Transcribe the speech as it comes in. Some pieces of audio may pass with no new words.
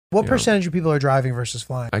What percentage of people are driving versus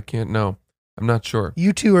flying? I can't know. I'm not sure.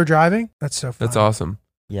 You two are driving? That's so fun. That's awesome.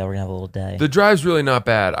 Yeah, we're going to have a little day. The drive's really not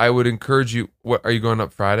bad. I would encourage you. What are you going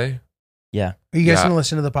up Friday? Yeah. Are you guys going to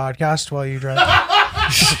listen to the podcast while you drive?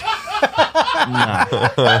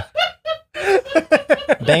 No.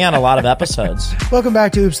 Bang out a lot of episodes. Welcome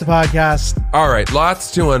back to Oops the Podcast. All right,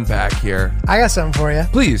 lots to unpack here. I got something for you.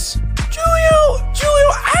 Please. Julio,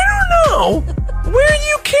 I don't know where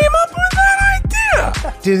you came up with that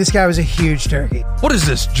idea. Dude, this guy was a huge turkey. What is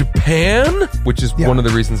this, Japan? Which is Yeah. one of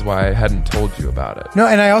the reasons why I hadn't told you about it. No,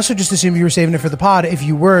 and I also just assumed you were saving it for the pod if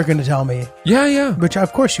you were going to tell me. Yeah. Which,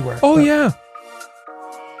 of course you were. Oh, But yeah.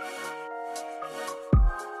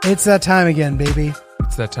 It's that time again, baby.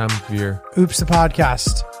 It's that time of year. Oops the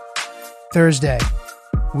Podcast. Thursday.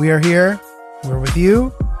 We are here. We're with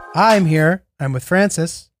you. I'm here. I'm with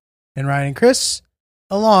Francis and Ryan and Chris,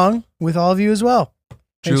 along with all of you as well.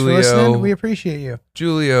 Thanks Julio, for listening. We appreciate you.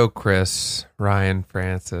 Julio, Chris, Ryan,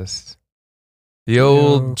 Francis. The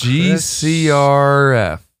old Chris.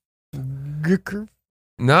 GCRF. Grr,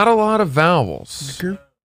 Not a lot of vowels. grr,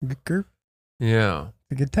 grr. Yeah.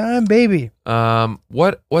 A good time, baby.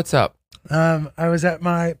 What's up? I was at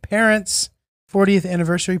my parents' 40th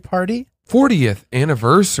anniversary party. 40th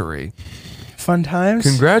anniversary. Fun times.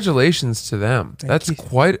 Congratulations to them. Thank That's you.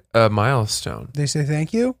 quite a milestone. They say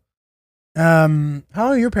thank you. How long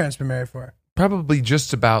have your parents been married for? Probably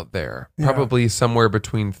just about there. Yeah. Probably somewhere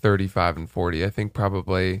between 35 and 40. I think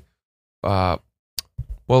probably, well,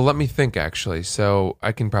 let me think actually. So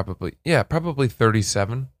I can probably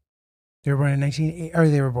 37. They were born in 1980, or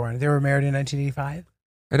they were married in 1985.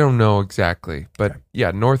 I don't know exactly, but Okay.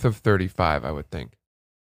 yeah, north of 35, I would think.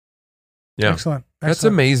 Yeah. Excellent. That's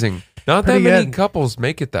Excellent. amazing. Not Pretty that many good. couples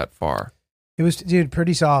make it that far. It was, dude,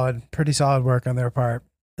 pretty solid work on their part.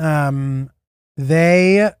 The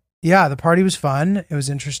party was fun. It was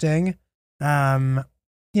interesting.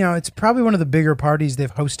 It's probably one of the bigger parties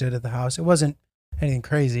they've hosted at the house. It wasn't anything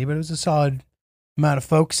crazy, but it was a solid amount of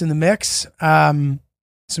folks in the mix.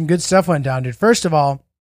 Some good stuff went down, dude. First of all,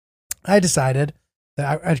 I decided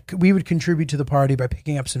that we would contribute to the party by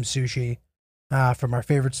picking up some sushi from our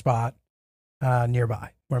favorite spot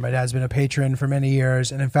nearby, where my dad's been a patron for many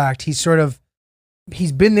years. And in fact, he's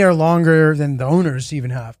been there longer than the owners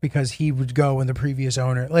even have, because he would go when the previous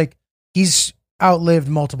owner, he's outlived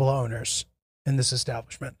multiple owners in this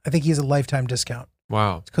establishment. I think he has a lifetime discount.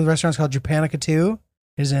 Wow. The restaurant's called Japanica II.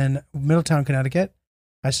 It is in Middletown, Connecticut.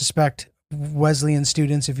 I suspect Wesleyan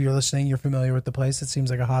students, if you're listening, you're familiar with the place. It seems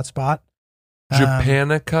like a hot spot.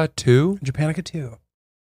 Japanica II? Japanica II.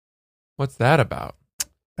 What's that about?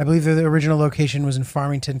 I believe the original location was in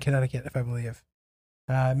Farmington, Connecticut, if I believe.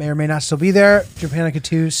 May or may not still be there. Japanica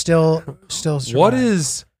II still survives. What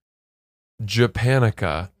is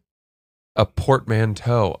Japanica a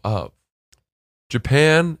portmanteau of?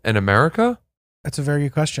 Japan and America? That's a very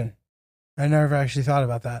good question. I never actually thought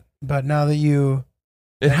about that. But now that you...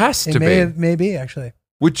 It has to It be. may be, actually.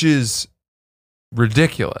 Which is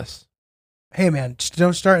ridiculous. Hey, man, just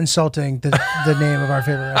don't start insulting the name of our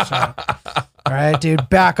favorite restaurant. All right, dude,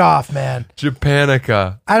 back off, man.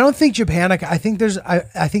 Japanica. I don't think Japanica. I think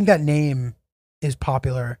I think that name is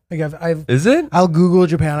popular. Like Is it? I'll Google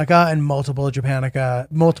Japanica and multiple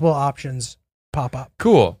options pop up.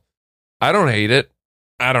 Cool. I don't hate it.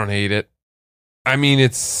 I mean,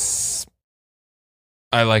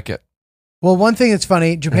 I like it. Well, one thing that's funny, I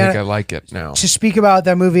think Japan. I like it now. To speak about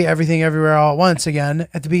that movie, Everything Everywhere All at Once again,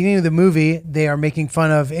 at the beginning of the movie, they are making fun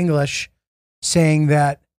of English, saying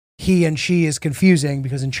that he and she is confusing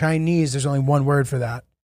because in Chinese, there's only one word for that,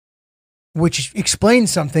 which explains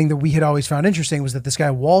something that we had always found interesting, was that this guy,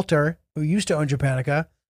 Walter, who used to own Japanica,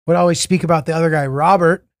 would always speak about the other guy,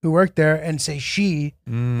 Robert, who worked there, and say she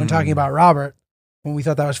when talking about Robert, when we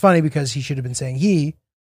thought that was funny because he should have been saying he,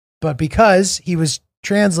 but because he was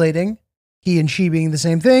translating he and she being the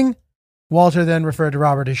same thing, Walter then referred to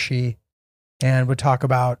Robert as she and would talk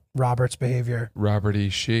about Robert's behavior. Robert E.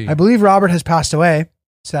 She. I believe Robert has passed away,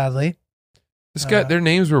 sadly. This guy, their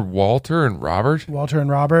names were Walter and Robert, Walter and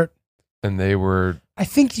Robert. and they were I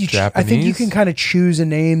think you Japanese? can kind of choose a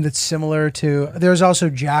name that's similar to. There's also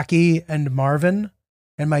Jackie and Marvin,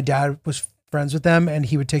 and my dad was friends with them, and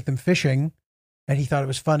he would take them fishing, and he thought it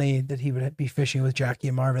was funny that he would be fishing with Jackie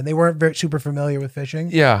and Marvin. They weren't super familiar with fishing,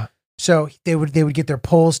 yeah. so they would get their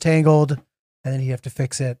poles tangled, and then he'd have to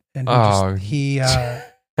fix it. And he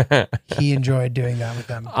enjoyed doing that with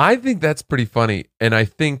them. I think that's pretty funny, and I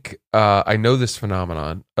think I know this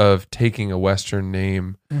phenomenon of taking a Western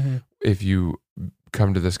name if you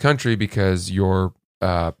come to this country because your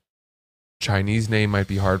Chinese name might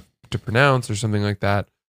be hard to pronounce or something like that.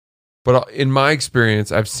 But in my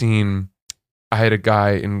experience, I had a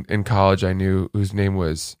guy in college I knew whose name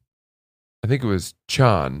was, I think it was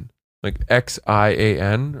Chan, like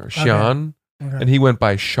Xian or Sean. Okay. And he went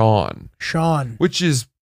by Sean, which is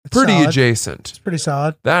pretty solid. adjacent. It's pretty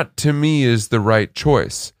solid. That to me is the right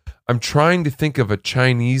choice. I'm trying to think of a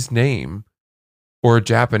Chinese name or a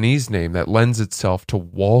Japanese name that lends itself to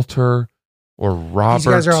Walter or Robert. These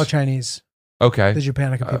guys are all Chinese. Okay. The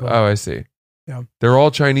Japanica people. I see. Yeah. They're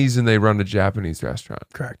all Chinese and they run a Japanese restaurant.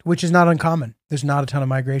 Correct. Which is not uncommon. There's not a ton of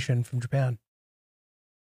migration from Japan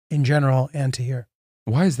in general and to here.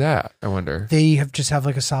 Why is that? I wonder. They have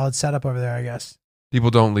like a solid setup over there, I guess. People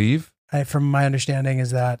don't leave? From my understanding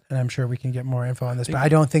is that, and I'm sure we can get more info on this, but I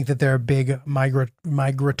don't think that they're big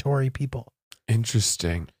migratory people.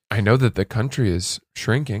 Interesting. I know that the country is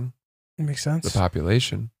shrinking. It makes sense. The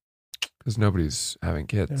population. Because nobody's having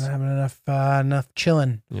They're kids. not having enough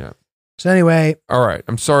chilling. Yeah. So anyway. All right.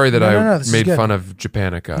 I'm sorry that No, I made fun of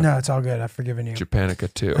Japanica. Uh, No, it's all good. I've forgiven you. Japanica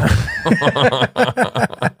II.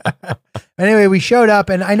 Anyway, we showed up,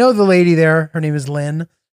 and I know the lady there. Her name is Lynn.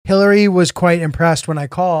 Hillary was quite impressed when I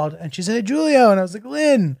called, and she said, "Hey, Julio," and I was like,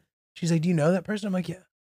 "Lynn." She's like, "Do you know that person?" I'm like, "Yeah."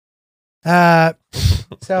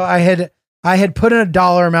 So I had put in a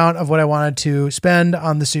dollar amount of what I wanted to spend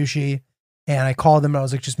on the sushi, and I called them, and I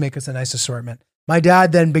was like, "Just make us a nice assortment." My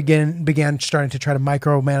dad then began starting to try to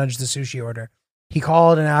micromanage the sushi order. He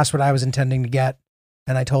called and asked what I was intending to get,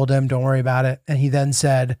 and I told him, "Don't worry about it." And he then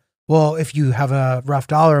said, "Well, if you have a rough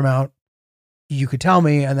dollar amount, you could tell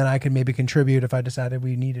me, and then I could maybe contribute if I decided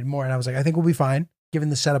we needed more." And I was like, "I think we'll be fine, given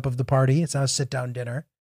the setup of the party. It's not a sit-down dinner.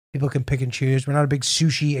 People can pick and choose. We're not a big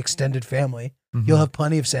sushi extended family. Mhm. You'll have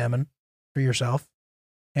plenty of salmon for yourself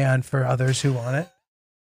and for others who want it."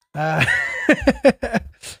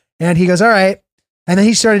 And he goes, "All right." And then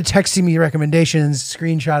he started texting me recommendations,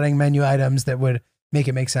 screenshotting menu items that would make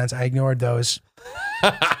it make sense. I ignored those.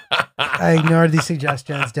 I ignored these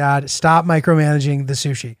suggestions. Dad, stop micromanaging the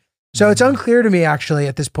sushi. So it's unclear to me actually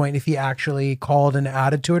at this point if he actually called and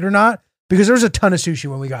added to it or not, because there was a ton of sushi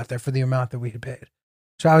when we got there for the amount that we had paid.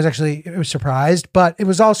 So I was surprised, but it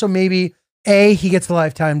was also maybe A, he gets the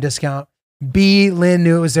lifetime discount. B, Lynn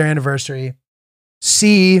knew it was their anniversary.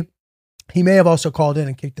 C, he may have also called in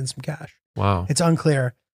and kicked in some cash. Wow. It's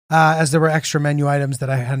unclear, as there were extra menu items that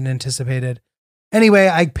I hadn't anticipated. Anyway,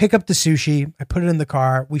 I pick up the sushi. I put it in the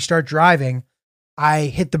car. We start driving. I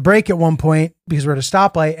hit the brake at one point because we're at a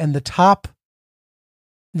stoplight, and the top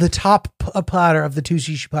platter of the two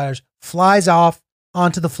sushi platters flies off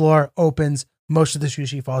onto the floor, opens. Most of the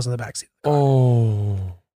sushi falls in the backseat.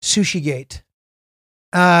 Oh. Sushi gate.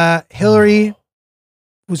 Hillary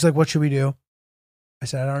was like, "What should we do?" I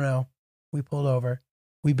said, "I don't know." We pulled over.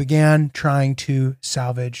 We began trying to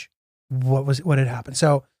salvage what had happened.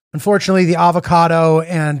 So unfortunately, the avocado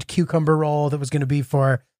and cucumber roll that was going to be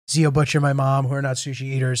for Zio Butcher, my mom, who are not sushi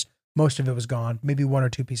eaters, most of it was gone. Maybe one or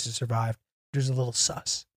two pieces survived. There's a little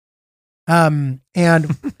sus. And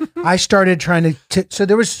I started trying to so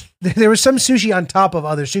there was some sushi on top of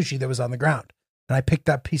other sushi that was on the ground. And I picked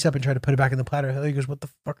that piece up and tried to put it back in the platter. Hillary goes, "What the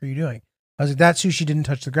fuck are you doing?" I was like, "That sushi didn't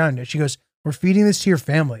touch the ground." She goes, "We're feeding this to your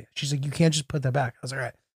family." She's like, "You can't just put that back." I was like, "All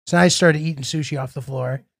right." So I started eating sushi off the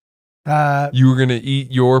floor. You were going to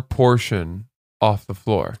eat your portion off the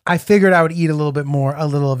floor. I figured I would eat a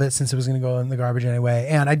little of it since it was going to go in the garbage anyway.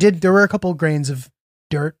 And I did. There were a couple of grains of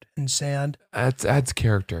dirt and sand. Adds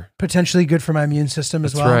character. Potentially good for my immune system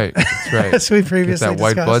as well. That's right. As we previously Get that white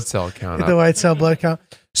discussed. blood cell count Get up. the white cell blood count.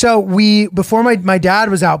 So before my dad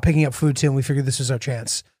was out picking up food too, and we figured this was our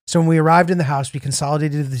chance. So when we arrived in the house, we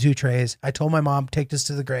consolidated the two trays. I told my mom, "Take this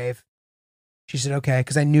to the grave." She said, "Okay,"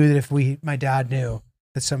 because I knew that if my dad knew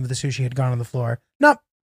that some of the sushi had gone on the floor. No,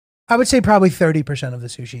 I would say probably 30% of the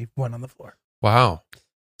sushi went on the floor. Wow.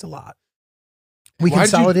 It's a lot. We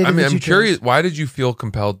consolidated the two I'm curious, trays. why did you feel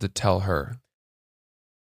compelled to tell her?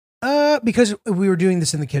 Because we were doing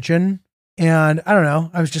this in the kitchen, and I don't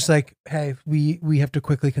know. I was just like, "Hey, we have to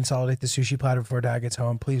quickly consolidate the sushi platter before Dad gets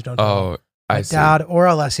home. Please don't tell him." Oh, I see. Dad or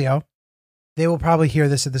Alessio. They will probably hear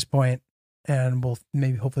this at this point, and will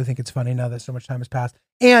maybe hopefully think it's funny now that so much time has passed.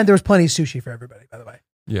 And there was plenty of sushi for everybody, by the way.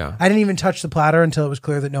 Yeah. I didn't even touch the platter until it was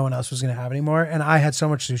clear that no one else was going to have any more, and I had so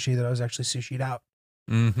much sushi that I was actually sushi'd out.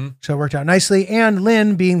 Mm-hmm. So it worked out nicely. And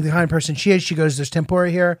Lynn, being the kind person she is, she goes, "There's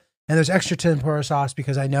tempura here, and there's extra tempura sauce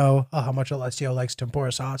because I know how much Alessio likes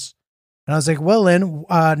tempura sauce." And I was like, "Well, Lynn,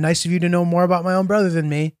 nice of you to know more about my own brother than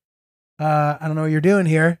me. I don't know what you're doing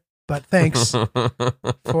here, but thanks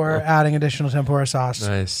for adding additional tempura sauce."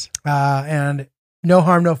 Nice. And no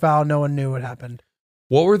harm, no foul. No one knew what happened.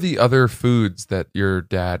 What were the other foods that your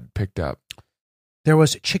dad picked up? There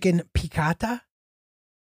was chicken piccata.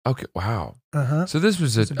 Okay, wow. Uh-huh. So this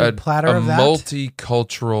was It's a a big platter of that.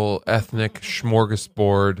 multicultural, ethnic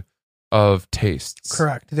smorgasbord of tastes.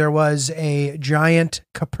 Correct. There was a giant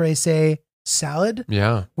caprese salad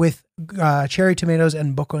Yeah. with cherry tomatoes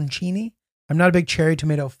and bocconcini. I'm not a big cherry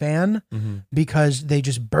tomato fan Mm-hmm. because they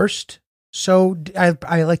just burst. So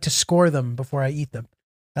I like to score them before I eat them.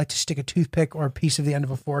 I like to stick a toothpick or a piece of the end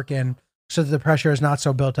of a fork in so that the pressure is not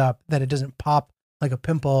so built up that it doesn't pop like a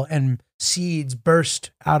pimple and seeds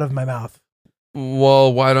burst out of my mouth.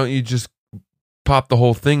 Well, why don't you just pop the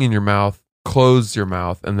whole thing in your mouth, close your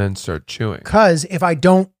mouth, and then start chewing? Because if I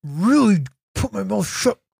don't really put my mouth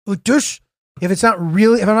shut like this, if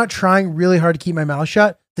I'm not trying really hard to keep my mouth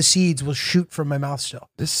shut, the seeds will shoot from my mouth still.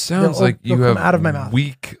 This sounds They'll- like you they'll have come out of my mouth.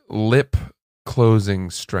 weak lip closing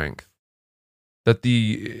strength. That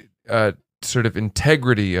the sort of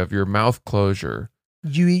integrity of your mouth closure.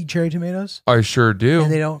 You eat cherry tomatoes? I sure do.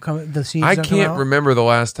 And they don't come, the seeds I don't come can't out? remember the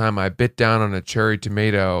last time I bit down on a cherry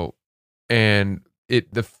tomato and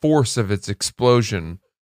the force of its explosion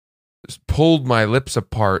just pulled my lips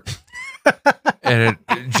apart and it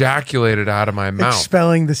ejaculated out of my mouth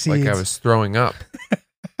Expelling the seeds. like I was throwing up.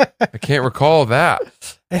 I can't recall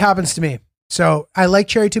that. It happens to me. So I like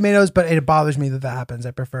cherry tomatoes, but it bothers me that happens.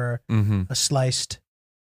 I prefer Mm-hmm. a sliced,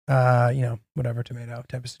 whatever tomato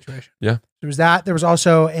type of situation. Yeah. There was that. There was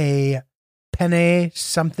also a penne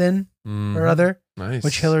something or other, Nice.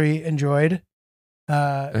 which Hillary enjoyed.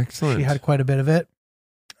 Excellent. She had quite a bit of it.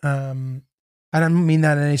 I don't mean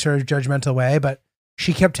that in any sort of judgmental way, but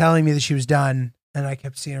she kept telling me that she was done, and I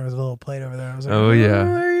kept seeing her with a little plate over there. I was like, Oh,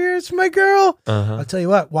 yeah. It's my girl. Uh-huh. I'll tell you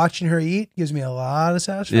what, watching her eat gives me a lot of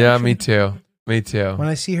satisfaction. Yeah, me too. Me too. When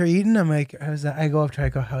I see her eating, I'm like, how's that? I go up to her, I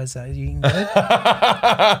go, how is that? You eating good?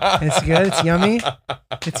 It's good? It's yummy?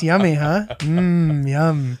 It's yummy, huh?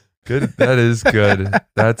 Yum. Good. That is good.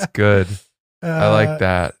 That's good. I like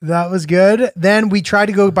that. That was good. Then we tried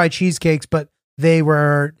to go buy cheesecakes, but they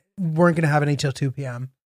weren't going to have any till 2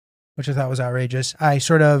 p.m., which I thought was outrageous. I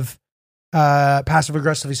sort of passive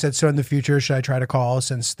aggressively said, so in the future, should I try to call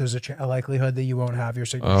since there's a likelihood that you won't have your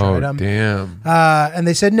signature Oh, item? damn. And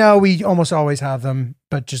they said, no, we almost always have them,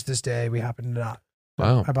 but just this day we happen to not.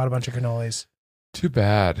 Wow. I bought a bunch of cannolis. Too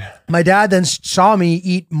bad. My dad then saw me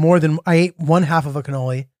eat I ate one half of a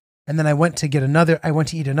cannoli, and then I went to eat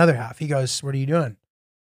another half. He goes, what are you doing?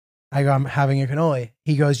 I go, I'm having a cannoli.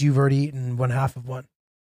 He goes, you've already eaten one half of one.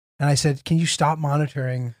 And I said, can you stop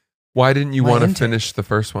monitoring? Why didn't you My want to intake. finish the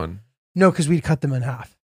first one? No, because we'd cut them in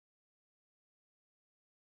half.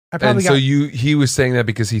 I And probably so got. he was saying that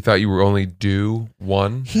because he thought you were only due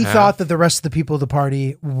one. He half? thought that the rest of the people at the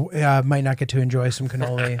party might not get to enjoy some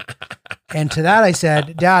cannoli. And to that I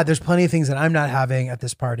said, Dad, there's plenty of things that I'm not having at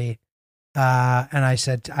this party. And I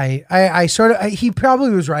said, he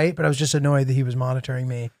probably was right, but I was just annoyed that he was monitoring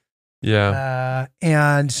me. Yeah.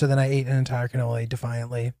 And so then I ate an entire cannoli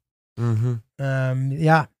defiantly. Mm-hmm.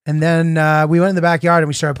 Yeah. And then we went in the backyard and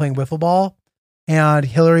we started playing wiffle ball. And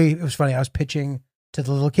Hillary, it was funny, I was pitching to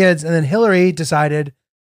the little kids, and then Hillary decided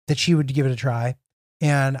that she would give it a try.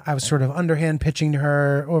 And I was sort of underhand pitching to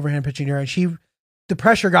her, overhand pitching to her, and the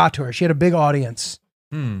pressure got to her. She had a big audience.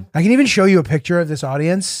 Hmm. I can even show you a picture of this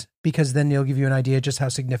audience because then you'll give you an idea just how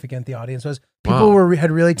significant the audience was. People Wow. had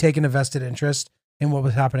really taken a vested interest in what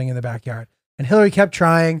was happening in the backyard. And Hillary kept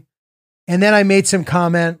trying. And then I made some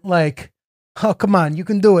comment like, oh, come on, you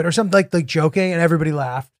can do it, or something like joking, and everybody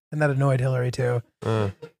laughed. And that annoyed Hillary too.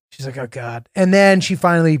 She's like, oh God. And then she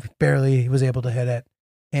finally barely was able to hit it.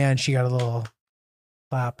 And she got a little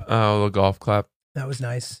clap. Oh, a little golf clap. That was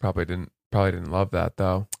nice. Probably didn't love that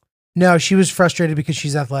though. No, she was frustrated because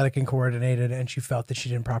she's athletic and coordinated, and she felt that she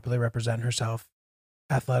didn't properly represent herself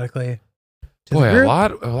athletically. to the Boy, a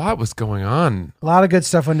group. lot was going on. A lot of good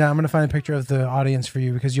stuff went down. I'm going to find a picture of the audience for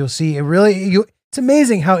you because you'll see it's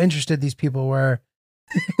amazing how interested these people were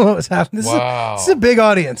in what was happening. This is a big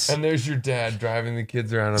audience. And there's your dad driving the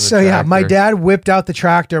kids around on the So yeah, my tractor. dad whipped out the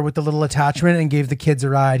tractor with the little attachment and gave the kids a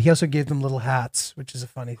ride. He also gave them little hats, which is a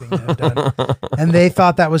funny thing to have done. And they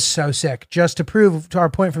thought that was so sick, just to prove to our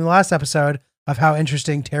point from the last episode of how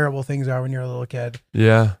interesting, terrible things are when you're a little kid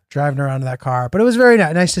Yeah. driving around in that car. But it was very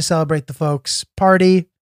nice to celebrate the folks' party,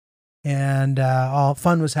 and all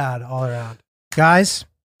fun was had all around. Guys,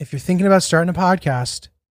 if you're thinking about starting a podcast,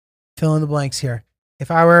 fill in the blanks here. If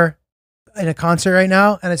I were in a concert right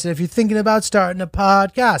now and I said, if you're thinking about starting a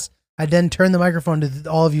podcast, I'd then turn the microphone to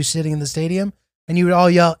all of you sitting in the stadium and you would all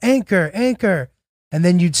yell, Anchor, Anchor. And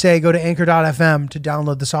then you'd say, go to anchor.fm to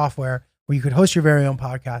download the software where you could host your very own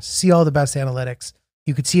podcast, see all the best analytics.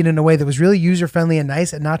 You could see it in a way that was really user-friendly and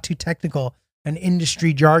nice and not too technical and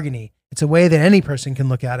industry jargony. It's a way that any person can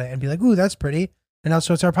look at it and be like, ooh, that's pretty. And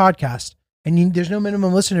also it's our podcast. And there's no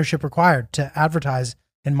minimum listenership required to advertise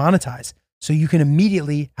and monetize. So you can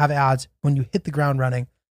immediately have ads when you hit the ground running.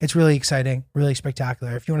 It's really exciting, really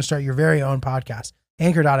spectacular. If you want to start your very own podcast,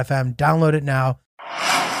 Anchor.fm, download it now.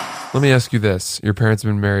 Let me ask you this. Your parents have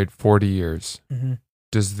been married 40 years. Mm-hmm.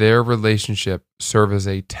 Does their relationship serve as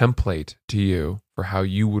a template to you for how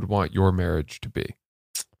you would want your marriage to be?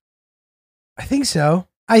 I think so.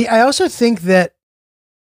 I also think that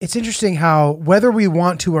it's interesting how, whether we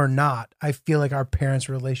want to or not, I feel like our parents'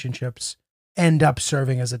 relationships end up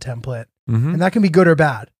serving as a template. Mm-hmm. And that can be good or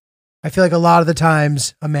bad. I feel like a lot of the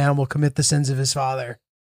times a man will commit the sins of his father.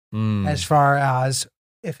 As far as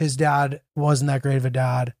if his dad wasn't that great of a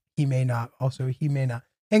dad, he may not. Also, he may not.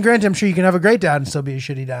 And granted, I'm sure you can have a great dad and still be a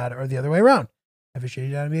shitty dad, or the other way around. Have a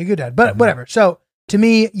shitty dad and be a good dad. But whatever. So to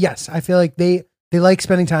me, yes, I feel like they like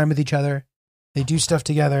spending time with each other. They do stuff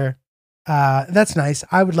together. That's nice.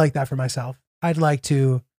 I would like that for myself. I'd like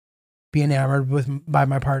to be enamored by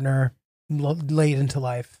my partner late into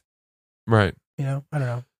life. Right. You know, I don't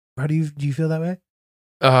know. How do you feel that way?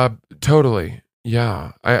 Totally.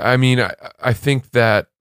 Yeah. I mean, I think that,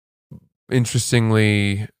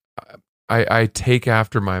 interestingly, I take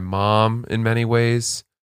after my mom in many ways.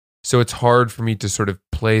 So it's hard for me to sort of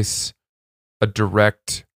place a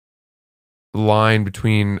direct line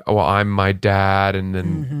between, I'm my dad, and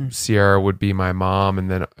then Sierra would be my mom,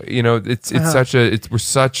 and then it's we're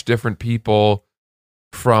such different people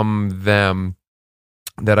from them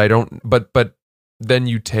that I don't. But then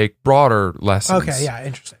you take broader lessons. Okay, yeah,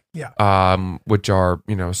 interesting. Yeah. Which are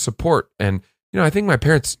support, and I think my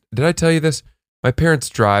parents. Did I tell you this? My parents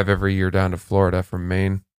drive every year down to Florida from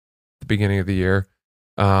Maine, at the beginning of the year,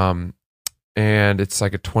 and it's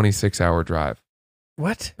like a 26-hour drive.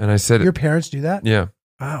 What? And I said, your parents do that? Yeah.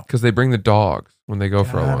 Wow. Because they bring the dogs when they go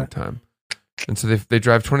for a long time, and so they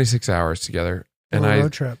drive 26 hours together. And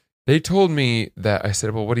road trip. They told me that. I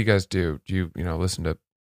said, well, what do you guys do? Do you listen to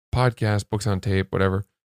podcasts, books on tape, whatever?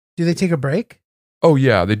 Do they take a break? Oh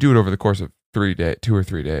yeah, they do it over the course of 2 or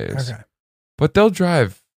 3 days. Okay. But they'll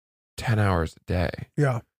drive 10 hours a day.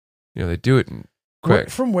 Yeah. They do it in quick.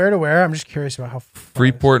 From where to where? I'm just curious about how far.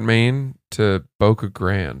 Freeport, Maine to Boca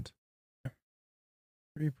Grande.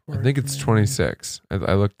 Freeport, I think it's 26.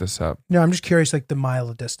 I looked this up. No, I'm just curious, like the mile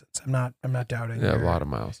of distance. I'm not doubting. Yeah, a lot of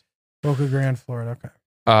miles. Boca Grande, Florida.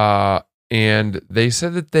 Okay. And they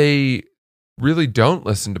said that they really don't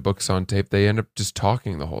listen to books on tape. They end up just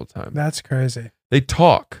talking the whole time. That's crazy. They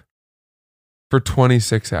talk for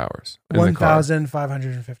 26 hours.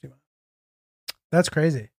 1,550 miles. That's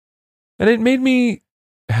crazy. And it made me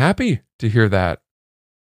happy to hear that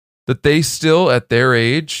they still, at their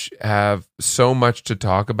age, have so much to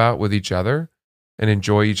talk about with each other and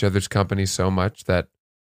enjoy each other's company so much that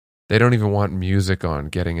they don't even want music on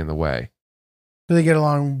getting in the way. Do they get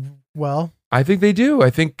along well? I think they do. I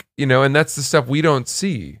think, and that's the stuff we don't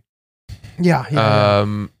see. Yeah.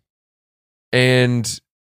 And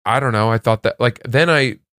I don't know. I thought that, then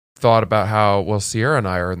I thought about how, Sierra and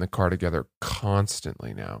I are in the car together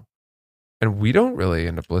constantly now. And we don't really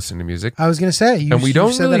end up listening to music. I was going to say, you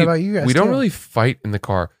said that about you guys. We don't really fight in the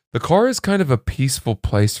car. The car is kind of a peaceful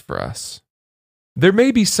place for us. There may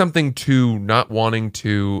be something to not wanting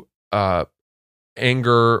to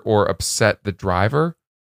anger or upset the driver,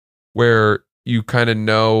 where you kind of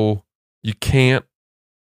know you can't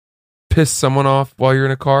piss someone off while you're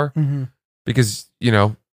in a car. Mm-hmm. Because,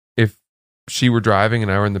 if she were driving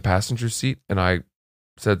and I were in the passenger seat and I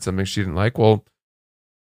said something she didn't like,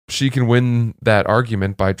 she can win that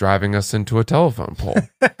argument by driving us into a telephone pole.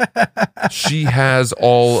 She has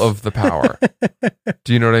all of the power.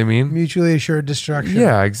 Do you know what I mean? Mutually assured destruction.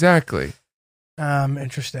 Yeah, exactly.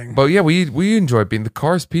 Interesting. But yeah, we enjoy being, the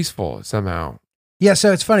car's peaceful somehow. Yeah,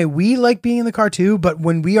 so it's funny. We like being in the car too, but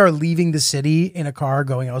when we are leaving the city in a car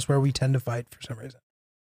going elsewhere, we tend to fight for some reason.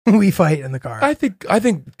 We fight in the car. I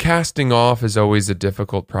think casting off is always a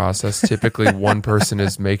difficult process. Typically, one person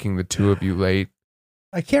is making the two of you late.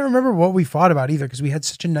 I can't remember what we fought about either, because we had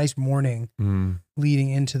such a nice morning leading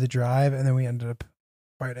into the drive, and then we ended up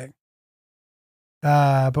fighting.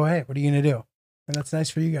 But hey, what are you gonna do? And that's nice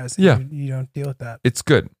for you guys. Yeah, you don't deal with that. It's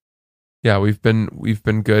good. Yeah, we've been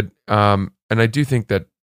good. And I do think that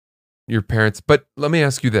your parents. But let me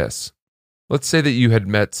ask you this: let's say that you had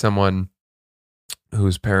met someone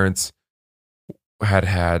whose parents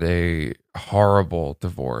had a horrible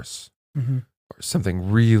divorce. Mm-hmm.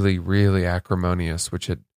 Something really, really acrimonious, which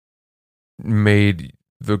had made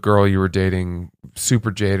the girl you were dating super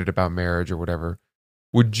jaded about marriage or whatever.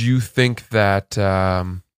 Would you think that?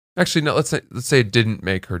 Actually, no. Let's say it didn't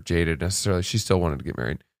make her jaded necessarily. She still wanted to get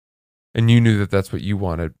married, and you knew that that's what you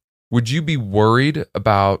wanted. would you be worried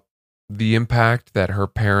about the impact that her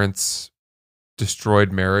parents'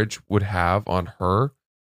 destroyed marriage would have on her?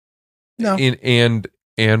 No,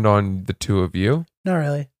 and on the two of you? not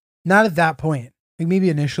really. Not at that point. Like maybe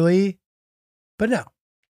initially, but no,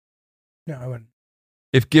 I wouldn't.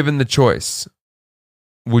 If given the choice,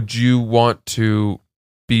 would you want to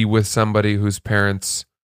be with somebody whose parents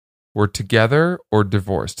were together or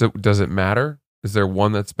divorced? Does it matter? Is there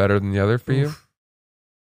one that's better than the other for you?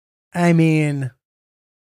 I mean,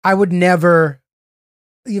 I would never.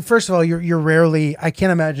 First of all, you're rarely. I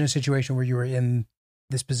can't imagine a situation where you were in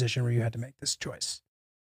this position where you had to make this choice.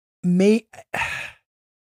 Why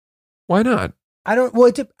not? I don't.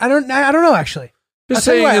 Well, I don't know. Actually, Just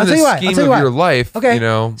saying in the scheme of your life. Okay, you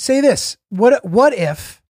know. Say this. What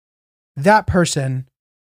if that person?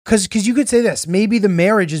 Because you could say this. Maybe the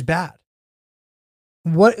marriage is bad.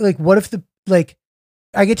 What if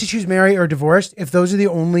I get to choose marry or divorced? If those are the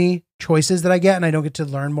only choices that I get, and I don't get to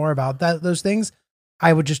learn more about those things,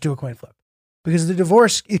 I would just do a coin flip. Because the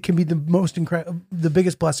divorce, it can be the most the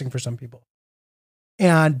biggest blessing for some people,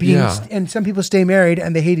 and and some people stay married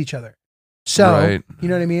and they hate each other. So right. You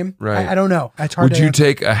know what I mean? Right. I don't know. It's hard. Would you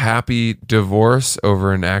take a happy divorce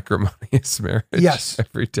over an acrimonious marriage? Yes.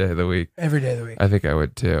 Every day of the week. Every day of the week. I think I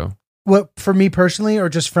would too. What, for me personally, or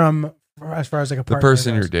just from as far as like a partner the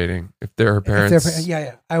person goes? you're dating? If they're her parents,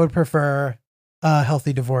 yeah. I would prefer a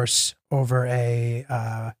healthy divorce over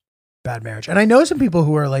a bad marriage. And I know some people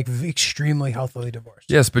who are like extremely healthily divorced.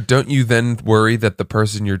 Yes, but don't you then worry that the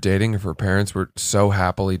person you're dating, if her parents were so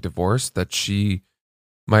happily divorced, that she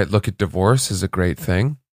might look at divorce as a great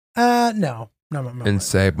thing? No. And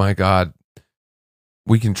say, my God,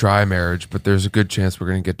 we can try marriage, but there's a good chance we're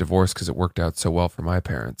going to get divorced because it worked out so well for my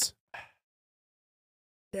parents.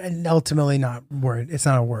 And ultimately not worried. It's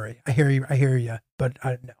not a worry. I hear you, but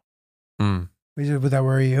no. Would that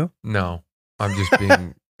worry you? No, I'm just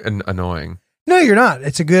being annoying. No, you're not.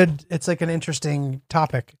 It's like an interesting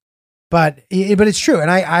topic, but it's true. And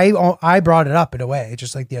I brought it up in a way. It's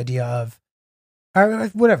just like the idea of,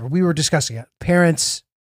 whatever, we were discussing it. Parents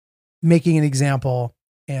making an example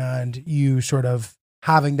and you sort of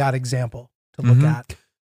having that example to look at.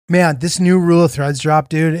 Man, this new Rule of Threads drop,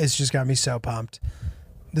 dude, it's just got me so pumped.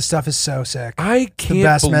 This stuff is so sick. I can't the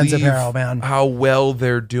best believe men's apparel, man. How well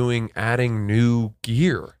they're doing adding new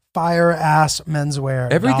gear. Fire ass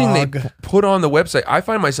menswear. Everything dog. they put on the website. I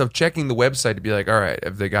find myself checking the website to be like, all right,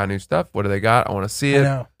 have they got new stuff? What do they got? I want to see it. I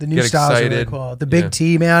know. The new Get styles excited. are really cool. The big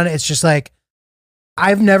T, man, it's just like,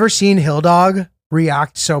 I've never seen Hill Dog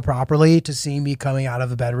react so properly to seeing me coming out of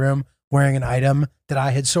the bedroom wearing an item that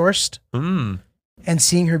I had sourced. And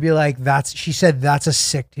seeing her be like, she said, that's a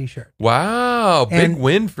sick t-shirt. Wow. Big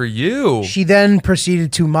win for you. She then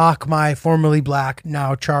proceeded to mock my formerly black,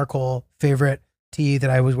 now charcoal favorite tee that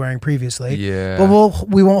I was wearing previously. Yeah. But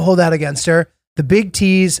we won't hold that against her. The big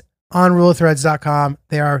tees on ruleofthreads.com,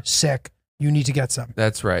 they are sick. You need to get some.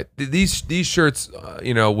 That's right. These shirts,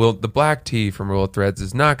 the black tee from Rule of Threads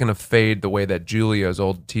is not going to fade the way that Julio's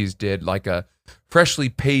old tees did, like a freshly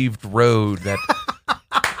paved road that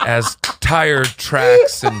has tire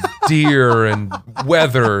tracks and deer and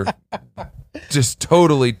weather just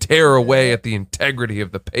totally tear away at the integrity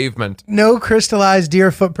of the pavement. No crystallized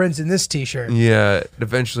deer footprints in this t-shirt. Yeah,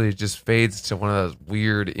 eventually it just fades to one of those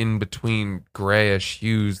weird in-between grayish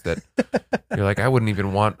hues that you're like, I wouldn't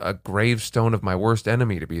even want a gravestone of my worst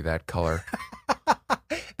enemy to be that color.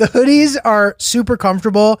 The hoodies are super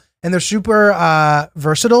comfortable and they're super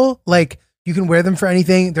versatile. Like, you can wear them for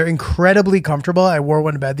anything. They're incredibly comfortable. I wore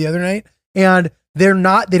one to bed the other night, and they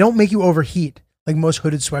don't make you overheat like most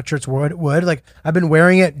hooded sweatshirts would. Like, I've been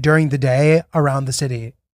wearing it during the day around the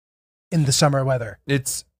city in the summer weather.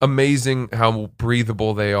 It's amazing how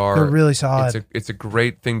breathable they are. They're really solid. It's a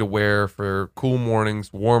great thing to wear for cool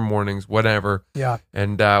mornings, warm mornings, whatever. Yeah.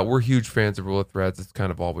 And we're huge fans of Rule of Threads. It's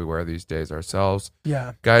kind of all we wear these days ourselves.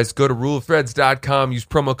 Yeah. Guys, go to ruleofthreads.com, use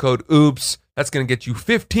promo code OOPS. That's going to get you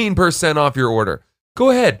 15% off your order. Go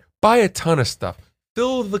ahead, buy a ton of stuff.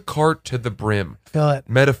 Fill the cart to the brim. Fill it.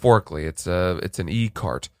 Metaphorically, it's an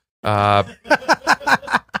e-cart.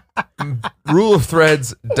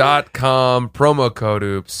 Ruleofthreads.com, promo code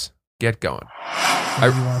OOPS. Get going.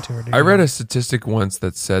 I read a statistic once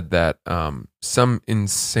that said that some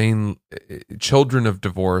insane children of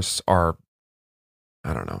divorce are,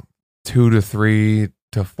 2 to 3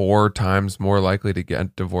 to 4 times more likely to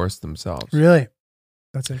get divorced themselves. Really?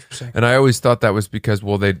 That's interesting. And I always thought that was because,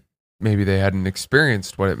 maybe they hadn't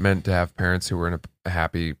experienced what it meant to have parents who were in a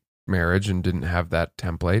happy marriage and didn't have that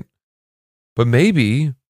template. But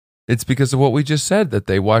maybe it's because of what we just said, that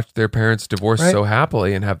they watched their parents divorce so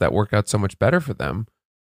happily and have that work out so much better for them.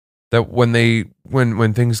 that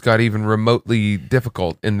when things got even remotely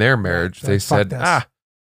difficult in their marriage, they said,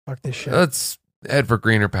 fuck this shit. Let's head for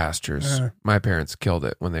greener pastures. My parents killed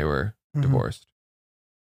it when they were divorced.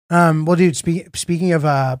 Well, dude, speaking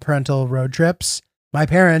of parental road trips, my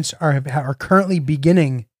parents are currently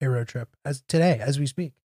beginning a road trip as we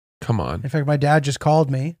speak. Come on. In fact, my dad just called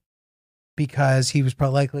me because he was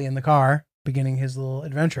likely in the car beginning his little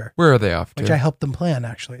adventure. Where are they off to? Which I helped them plan,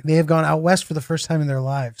 actually. They have gone out west for the first time in their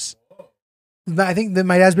lives. I think that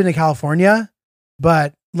my dad's been to California,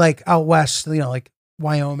 but like out west, like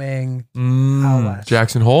Wyoming, out west.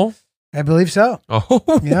 Jackson Hole? I believe so.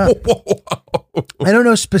 Oh, yeah. I don't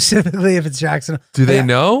know specifically if it's Jackson. Do they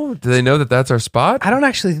know? Do they know that that's our spot? I don't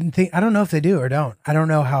actually think, I don't know if they do or don't. I don't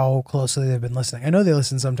know how closely they've been listening. I know they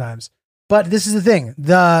listen sometimes, but this is the thing.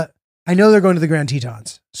 I know they're going to the Grand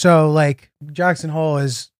Tetons. So like Jackson Hole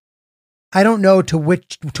is, I don't know to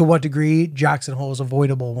what degree Jackson Hole is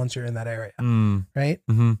avoidable once you're in that area. Right?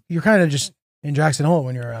 Mm-hmm. You're kind of just in Jackson Hole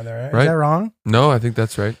when you're around there, right? Is that wrong? No, I think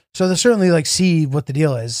that's right. So they'll certainly like see what the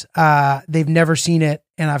deal is. They've never seen it,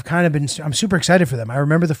 and I'm super excited for them. I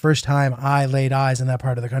remember the first time I laid eyes in that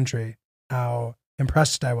part of the country, how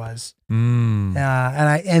impressed I was.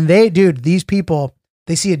 These people,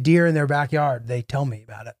 they see a deer in their backyard, they tell me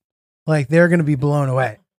about it. Like they're going to be blown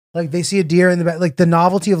away. Like they see a deer in the back, like the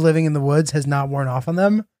novelty of living in the woods has not worn off on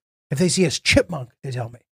them. If they see a chipmunk, they tell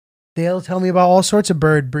me. They'll tell me about all sorts of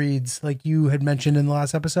bird breeds, like you had mentioned in the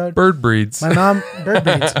last episode. Bird breeds. Bird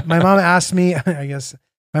breeds. My mom asked me,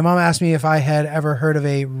 if I had ever heard of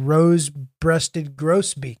a rose-breasted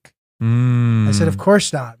grosbeak. I said, of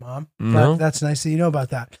course not, Mom. No? That's nice that you know about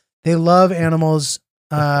that. They love animals.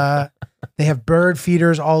 They have bird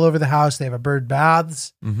feeders all over the house. They have bird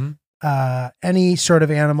baths. Any sort of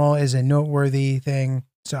animal is a noteworthy thing.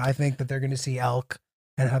 So I think that they're going to see elk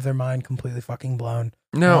and have their mind completely fucking blown.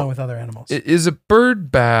 Along with other animals. Is a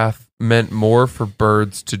bird bath meant more for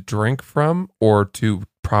birds to drink from or to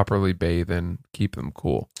properly bathe and keep them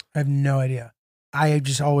cool? I have no idea. I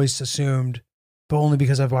just always assumed, but only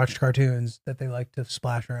because I've watched cartoons, that they like to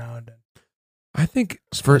splash around. I think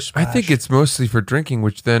it's mostly for drinking,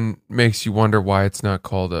 which then makes you wonder why it's not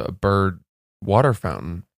called a bird water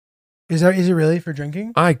fountain. Is it really for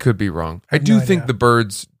drinking? I could be wrong. I do think the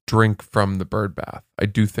birds drink from the bird bath. I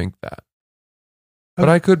do think that. But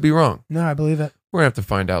I could be wrong. No, I believe it. We're going to have to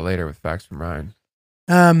find out later with Facts from Ryan.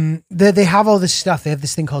 They have all this stuff. They have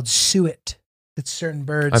this thing called suet. It's certain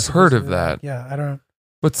birds. I've heard of that. Yeah, I don't.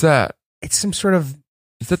 What's that? It's some sort of.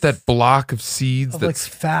 Is that block of seeds that's like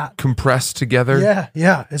fat compressed together?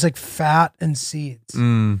 Yeah. It's like fat and seeds.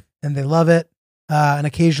 And they love it. And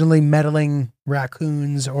occasionally meddling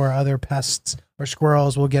raccoons or other pests or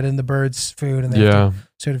squirrels will get in the birds' food and they have to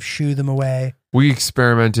sort of shoo them away. We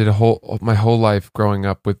experimented my whole life growing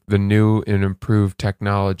up with the new and improved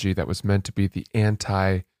technology that was meant to be the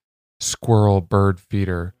anti-squirrel bird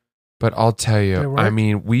feeder. But I'll tell you, I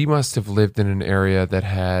mean, we must have lived in an area that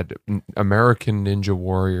had American Ninja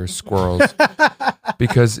Warrior squirrels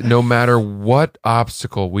because no matter what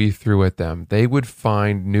obstacle we threw at them, they would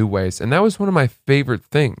find new ways. And that was one of my favorite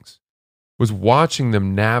things, was watching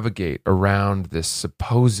them navigate around this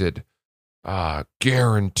supposed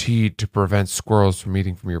guaranteed to prevent squirrels from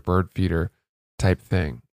eating from your bird feeder type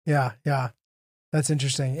thing. Yeah. That's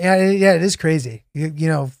interesting. Yeah, it is crazy.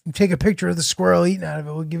 You take a picture of the squirrel eating out of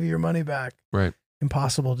it, we'll give you your money back. Right.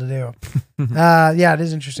 Impossible to do. It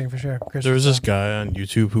is interesting for sure. There was this guy on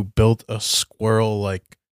YouTube who built a squirrel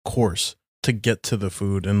course to get to the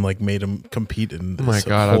food and made him compete in this oh my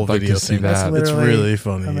God, whole I'd like video to see thing. that. It's really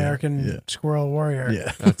funny. American Squirrel Warrior.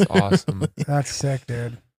 Yeah. That's awesome. That's sick,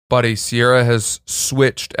 dude. Buddy, Sierra has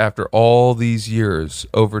switched after all these years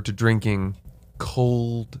over to drinking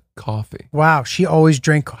cold coffee. Wow, she always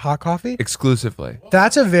drank hot coffee? Exclusively.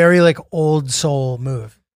 That's a very old soul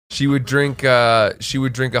move. She would drink a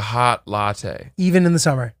hot latte. Even in the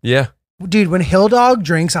summer. Yeah. Dude, when Hill Dog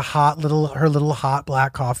drinks her little hot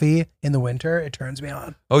black coffee in the winter, it turns me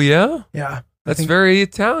on. Oh yeah? Yeah. That's very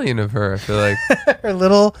Italian of her, I feel like. her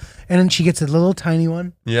little, and then she gets a little tiny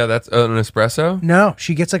one. Yeah, that's an espresso? No,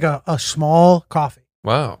 she gets a small coffee.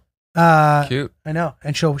 Wow. Cute. I know.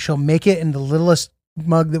 And she'll make it in the littlest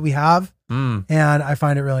mug that we have. And I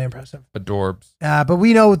find it really impressive. Adorbs. But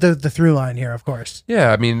we know the through line here, of course.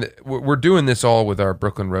 Yeah, I mean, we're doing this all with our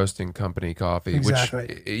Brooklyn Roasting Company coffee,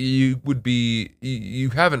 Exactly. which you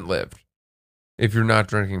haven't lived if you're not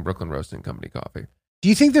drinking Brooklyn Roasting Company coffee. Do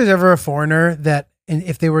you think there's ever a foreigner that,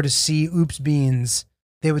 if they were to see Oops Beans,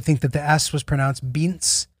 they would think that the S was pronounced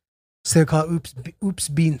Beans? So they would call it Oops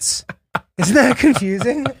Beans. Isn't that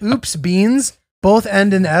confusing? Oops Beans, both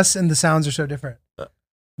end in S and the sounds are so different.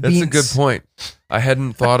 That's a good Beans. point. I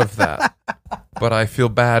hadn't thought of that. But I feel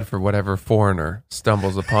bad for whatever foreigner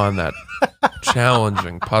stumbles upon that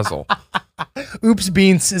challenging puzzle. Oops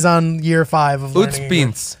Beans is on year 5 of Oops learning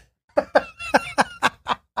beans.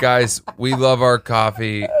 Guys, we love our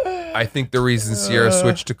coffee. I think the reason Sierra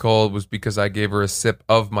switched to cold was because I gave her a sip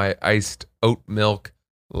of my iced oat milk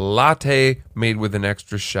latte made with an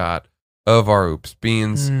extra shot of our Oops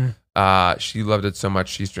Beans. She loved it so much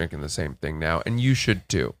she's drinking the same thing now, and you should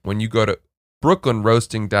too. When you go to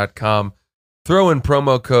brooklynroasting.com, throw in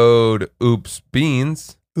promo code Oops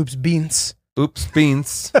Beans. Oops Beans. Oops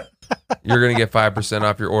Beans. You're going to get 5%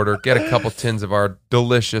 off your order. Get a couple tins of our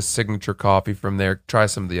delicious signature coffee from there. Try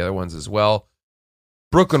some of the other ones as well.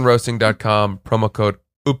 brooklynroasting.com, promo code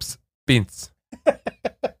Oops Beans.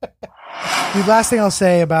 The last thing I'll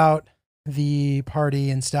say about the party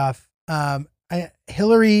and stuff,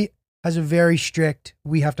 Hillary has a very strict,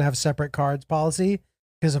 we have to have separate cards policy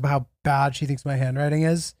because of how bad she thinks my handwriting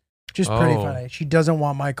is. Just pretty funny. She doesn't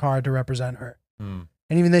want my card to represent her. And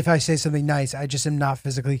even if I say something nice, I just am not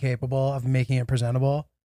physically capable of making it presentable.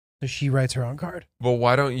 So she writes her own card. Well,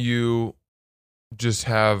 why don't you just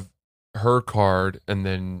have her card and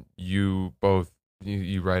then you both,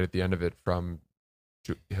 you write at the end of it from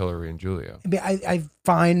Hillary and Julia. I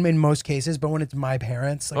find in most cases, but when it's my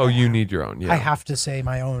parents, you need your own. Yeah, I have to say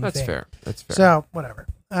my own. That's thing. fair. That's fair. So whatever.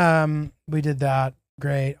 We did that.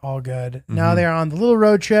 Great. All good. Now they're on the little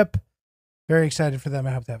road trip. Very excited for them.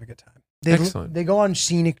 I hope they have a good time. Excellent. They go on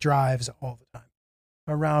scenic drives all the time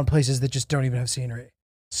around places that just don't even have scenery.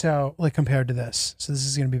 So like compared to this. So this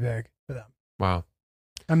is going to be big for them. Wow.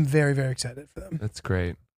 I'm very, very excited for them. That's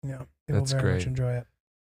great. Yeah. They That's will very great. much enjoy it.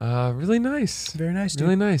 Really nice. Very nice, dude.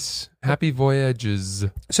 Really nice. Happy voyages.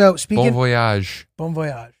 So speaking Bon voyage. Bon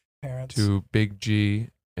voyage, parents. To Big G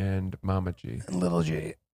and Mama G. And Little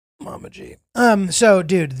G, Mama G. So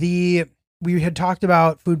dude, we had talked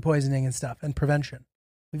about food poisoning and stuff and prevention.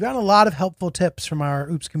 We've gotten a lot of helpful tips from our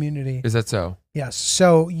Oops community. Is that so? Yes.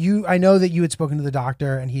 So I know that you had spoken to the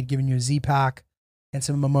doctor and he'd given you a Z-Pack and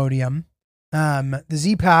some Imodium. The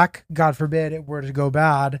Z-Pack, God forbid it were to go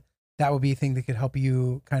bad, that would be a thing that could help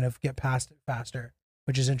you kind of get past it faster,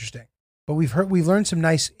 which is interesting. But we've learned some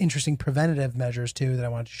nice, interesting preventative measures too that I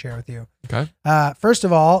wanted to share with you. Okay. First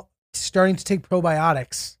of all, starting to take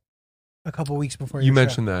probiotics a couple weeks before you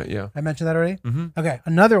mentioned that, yeah. I mentioned that already? Mm-hmm. Okay.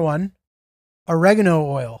 Another one, oregano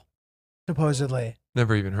oil, supposedly.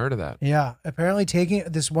 Never even heard of that. Yeah. Apparently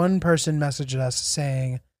this one person messaged us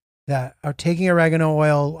saying that are taking oregano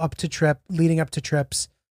oil leading up to trips,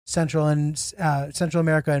 Central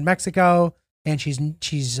America and Mexico. And she's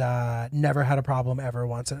never had a problem ever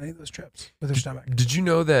once on any of those trips with her stomach. Did you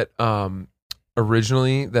know that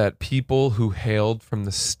originally that people who hailed from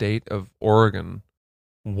the state of Oregon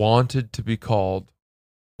wanted to be called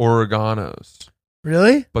Oreganos?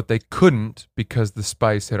 Really? But they couldn't because the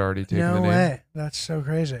spice had already taken the No name. way. That's so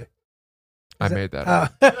crazy. I made that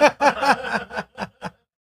up.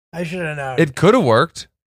 I should have known. It could have worked.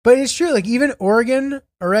 But it's true. Like even Oregon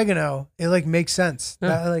oregano, it like makes sense. Yeah.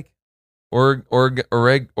 That, like think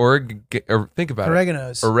about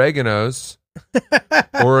oreganos. it. Oreganos.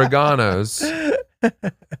 Oreganos.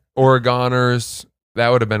 Oregoners. That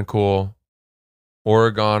would have been cool.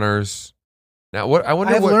 Oregoners. Now what I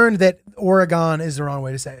wonder I've what learned that Oregon is the wrong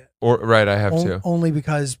way to say it. right, I have to. Only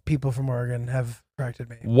because people from Oregon have corrected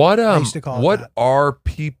me. What I used to call it what that. are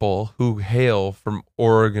people who hail from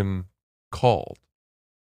Oregon called?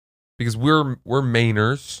 Because we're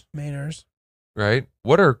Mainers, Mainers. right?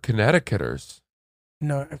 What are Connecticuters?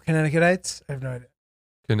 No, Connecticutites? I have no idea.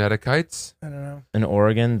 Connecticutites? I don't know. In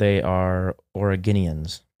Oregon, they are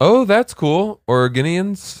Oregonians. Oh, that's cool.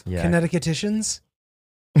 Oregonians. Yeah. Connecticuticians?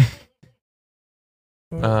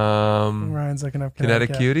 Ryan's looking up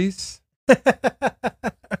Connecticuties.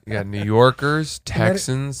 You got New Yorkers,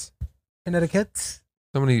 Texans. Connecticut's?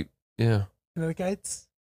 Somebody, yeah, Connecticutites?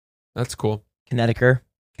 that's cool. Connecticut.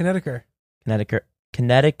 Connecticut.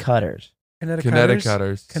 Connecticuters.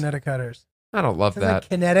 Connecticuters. Connecticuters. I don't love Sounds that. like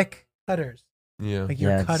kinetic cutters. Yeah. Like you're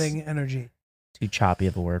Yeah, it's- cutting energy. Too choppy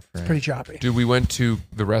of a word for It's it. pretty choppy. Dude, we went to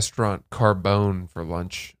the restaurant Carbone for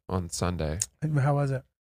lunch on Sunday. How was it?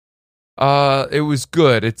 It was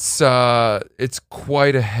good. It's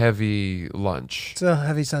quite a heavy lunch. It's a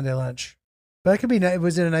heavy Sunday lunch. But that could be nice.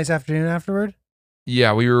 Was it a nice afternoon afterward?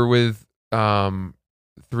 Yeah, we were with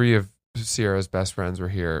 3 of Sierra's best friends were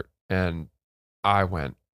here, and I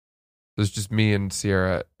went. It was just me and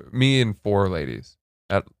Sierra, me and 4 ladies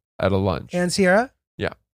at a lunch. And Sierra?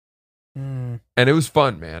 Yeah. Mm. And it was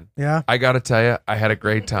fun, man. Yeah. I got to tell you, I had a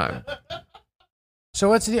great time. So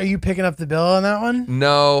what's the deal? Are you picking up the bill on that one?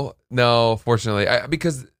 No, fortunately,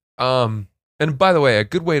 because and by the way, a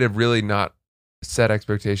good way to really not set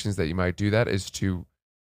expectations that you might do that is to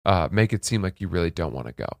make it seem like you really don't want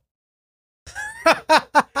to go.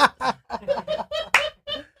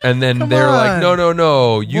 And then Come they're like, on.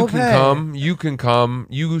 no, you We'll can pay. come, you can come,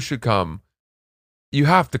 you should come. You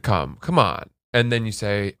have to come. Come on. And then you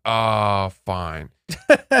say, oh, fine.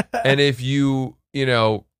 And if you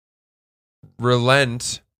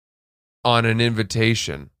relent on an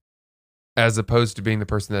invitation as opposed to being the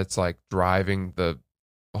person that's like driving the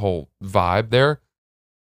whole vibe there,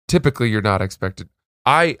 typically you're not expected.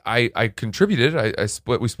 I contributed.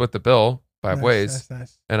 We split the bill 5 Nice, ways,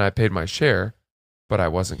 nice. and I paid my share, but I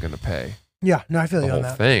wasn't going to pay Yeah, no, I feel the you on whole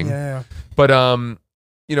that thing. Yeah. But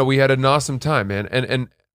we had an awesome time, man. And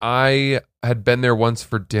I had been there once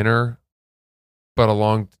for dinner, but a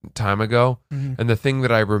long time ago. Mhm. And the thing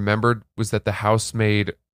that I remembered was that the house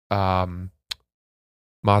made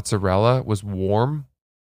mozzarella was warm,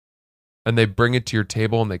 and they bring it to your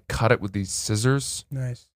table and they cut it with these scissors,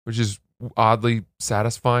 Nice. which is oddly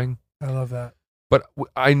satisfying. I love that. But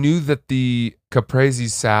I knew that the caprese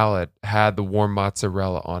salad had the warm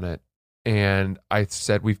mozzarella on it. And I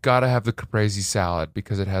said, we've got to have the caprese salad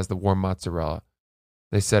because it has the warm mozzarella.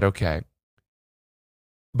 They said, okay.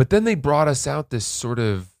 But then they brought us out this sort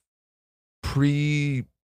of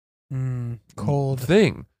Cold.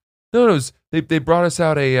 thing. No, it was, they brought us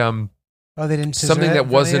out a Oh, they didn't scissor something it that in front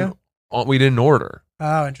of wasn't, we didn't order. you?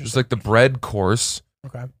 Oh, It interesting. was like the bread course,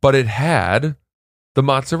 Okay. but it had the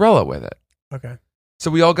mozzarella with it. Okay. So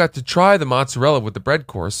we all got to try the mozzarella with the bread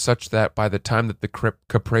course, such that by the time that the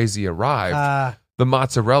caprese arrived, the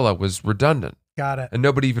mozzarella was redundant, Got it. and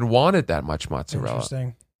nobody even wanted that much mozzarella.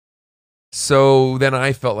 Interesting. So then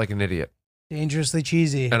I felt like an idiot, Dangerously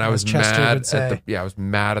cheesy. and I as was Chester mad would say. I was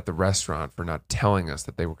mad at the restaurant for not telling us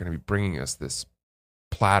that they were going to be bringing us this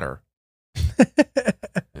platter. You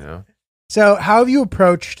know, So, how have you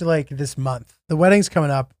approached like this month? The wedding's coming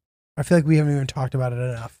up. I feel like we haven't even talked about it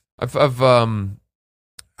enough. I've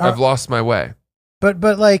lost my way. But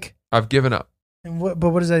like, I've given up. but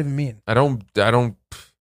what does that even mean? I'm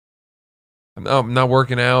not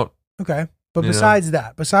working out. Okay. But You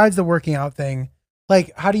know? besides the working out thing,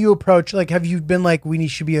 like, how do you approach? Like, have you been like,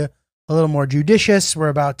 should be a little more judicious? We're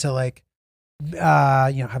about to like,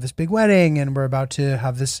 have this big wedding, and we're about to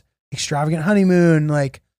have this extravagant honeymoon.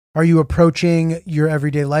 Like, are you approaching your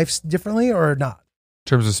everyday life differently or not? In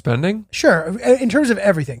terms of spending, Sure. In terms of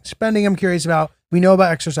everything, spending, I'm curious about. We know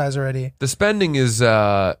about exercise already. the spending is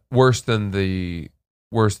worse than the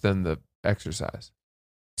exercise.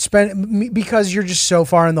 Because you're just so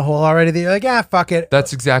far in the hole already that you're like, fuck it.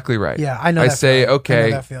 That's exactly right. Yeah, I know. I that say, feeling. I know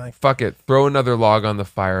okay, that feeling. fuck it. Throw another log on the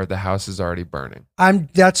fire. The house is already burning.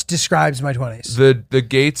 That describes my 20s. The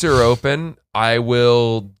gates are open. I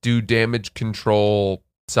will do damage control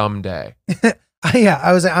someday.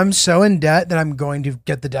 I was like, I'm so in debt that I'm going to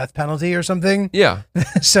get the death penalty or something. Yeah.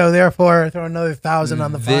 So therefore, throw another 1,000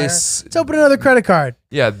 on the fire. This- Let's open another credit card.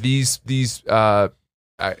 Yeah. These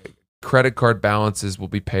credit card balances will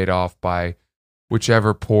be paid off by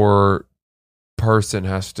whichever poor person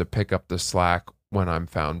has to pick up the slack when I'm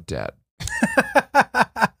found dead.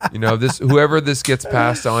 Whoever this gets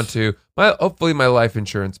passed on to, hopefully my life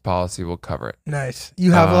insurance policy will cover it. Nice.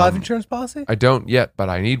 You have a life insurance policy? I don't yet, but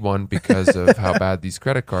I need one because of how bad these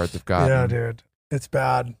credit cards have gotten. Yeah, dude. It's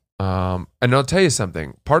bad. And I'll tell you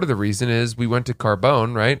something. Part of the reason is we went to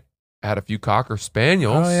Carbone, right? Had a few Cocker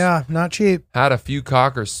Spaniels. Oh, yeah. Not cheap. Had a few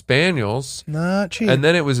Cocker Spaniels. Not cheap. And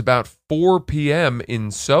then it was about 4 p.m. in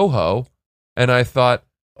Soho. And I thought,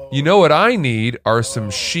 you know what I need are some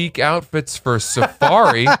chic outfits for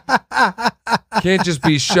safari. Can't just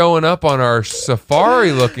be showing up on our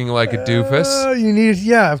safari looking like a doofus. You need,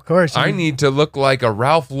 yeah, of course. I need to look like a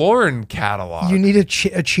Ralph Lauren catalog. You need a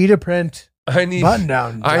cheetah print I need button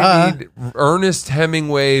down. I need Ernest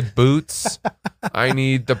Hemingway boots. I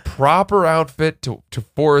need the proper outfit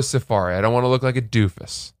for a safari. I don't want to look like a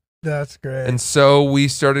doofus. That's great. And so we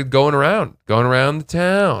started going around the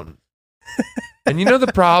town. And you know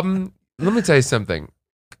the problem? Let me tell you something.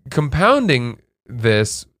 Compounding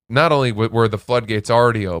this, not only were the floodgates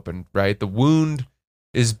already open, right? The wound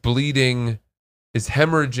is bleeding, is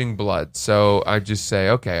hemorrhaging blood. So I just say,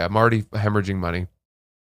 okay, I'm already hemorrhaging money.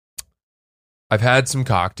 I've had some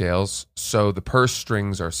cocktails, so the purse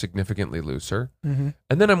strings are significantly looser. Mm-hmm.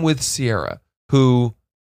 And then I'm with Sierra, who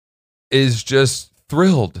is just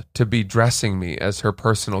thrilled to be dressing me as her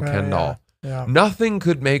personal Ken doll. Yeah. Nothing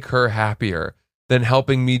could make her happier than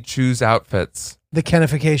helping me choose outfits. The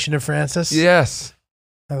Kenification of Francis. Yes.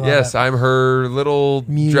 I love Yes, it. I'm her little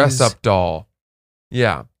Muse. dress-up doll.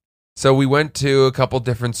 Yeah. So we went to a couple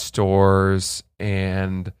different stores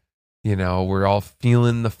and, we're all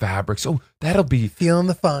feeling the fabrics. Oh, Feeling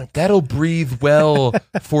the funk. that'll breathe well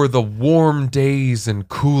for the warm days and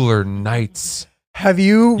cooler nights. Have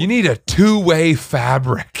you need a two-way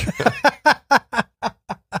fabric.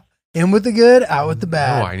 in with the good, out with the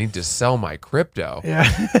bad? Oh, I need to sell my crypto Yeah.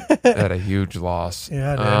 at a huge loss.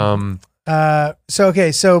 Yeah, dude.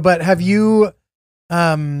 But have you fuck, I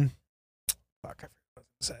forgot what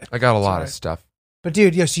to say. I got a lot Sorry. of stuff. But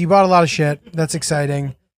dude, yes, you bought a lot of shit. That's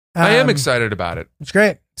exciting. I am excited about it. It's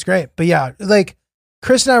great. It's great. But yeah, like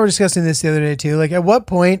Chris and I were discussing this the other day too. Like, at what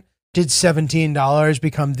point did $17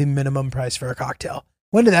 become the minimum price for a cocktail?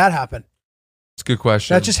 When did that happen? It's a good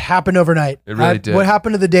question. That just happened overnight. It really did. What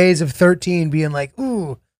happened to the days of 13 being like, ooh,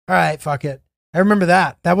 all right, fuck it. I remember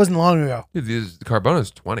that. That wasn't long ago. Dude, the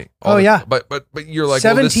Carbona's 20. Yeah. But you're like,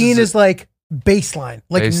 17 well, is like baseline.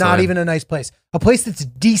 Like not Baseline. even a nice place. A place that's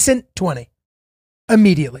decent, 20.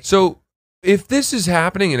 Immediately. So if this is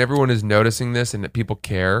happening and everyone is noticing this and that people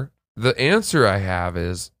care, the answer I have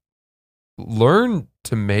is learn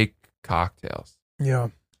to make cocktails. Yeah.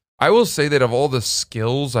 I will say that of all the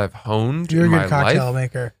skills I've honed You're a in my good cocktail life,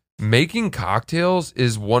 maker. making cocktails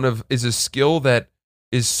is a skill that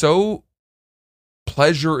is so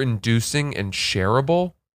pleasure inducing and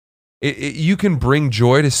shareable. You can bring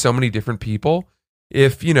joy to so many different people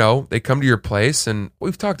if they come to your place, and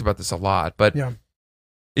we've talked about this a lot, but Yeah.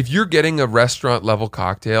 if you're getting a restaurant level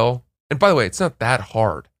cocktail, and by the way, it's not that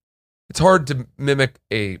hard. It's hard to mimic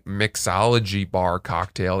a mixology bar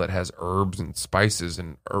cocktail that has herbs and spices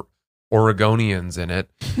and Oregonians in it,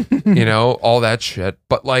 all that shit.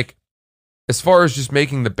 But like, as far as just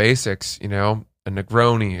making the basics, a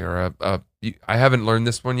Negroni or I haven't learned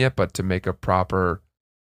this one yet, but to make a proper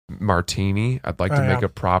martini, I'd like to make a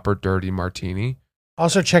proper dirty martini.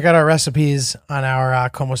 Also, check out our recipes on our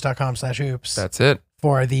comos.com/oops. That's it.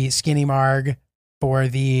 For the Skinny Marg, for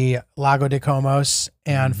the Lago de Comos,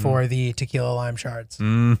 and for the Tequila Lime Shards.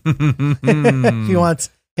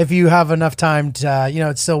 If you have enough time to,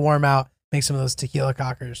 it's still warm out, make some of those tequila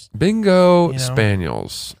cockers. Bingo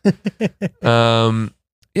Spaniels.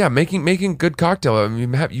 Yeah, making good cocktail. I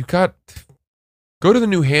mean, go to the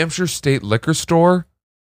New Hampshire State Liquor Store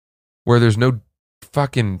where there's no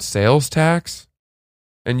fucking sales tax,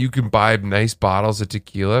 and you can buy nice bottles of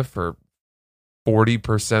tequila for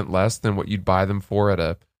 40% less than what you'd buy them for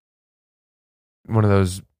at one of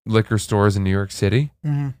those liquor stores in New York City.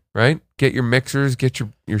 Mm-hmm. Right? Get your mixers, get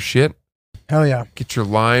your shit. Hell yeah. Get your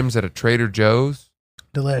limes at a Trader Joe's.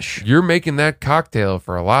 Delish. You're making that cocktail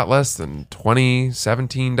for a lot less than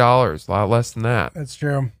 $17, a lot less than that. That's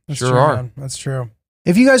true. Sure are. Man. That's true.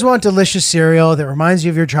 If you guys want delicious cereal that reminds you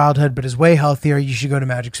of your childhood but is way healthier, you should go to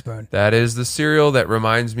Magic Spoon. That is the cereal that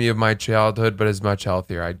reminds me of my childhood but is much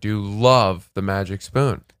healthier. I do love the Magic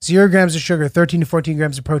Spoon. 0 grams of sugar, 13 to 14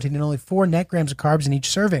 grams of protein, and only 4 net grams of carbs in each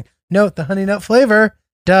serving. Note, the Honey Nut flavor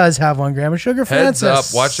does have 1 gram of sugar, Heads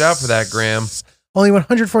Francis. up. Watch out for that, Graham. Only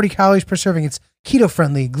 140 calories per serving. It's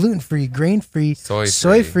keto-friendly, gluten-free, grain-free,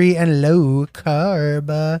 soy-free, and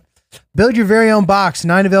low-carb. Build your very own box.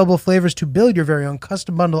 9 available flavors to build your very own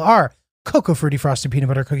custom bundle are Cocoa Fruity Frosted Peanut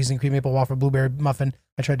Butter Cookies and Cream Maple Waffle Blueberry Muffin.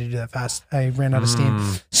 I tried to do that fast. I ran out of steam.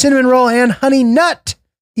 Cinnamon Roll and Honey Nut.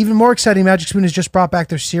 Even more exciting, Magic Spoon has just brought back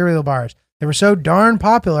their cereal bars. They were so darn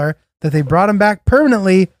popular that they brought them back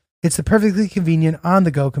permanently. It's the perfectly convenient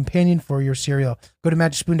on-the-go companion for your cereal. Go to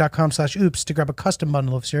magicspoon.com/oops to grab a custom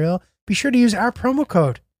bundle of cereal. Be sure to use our promo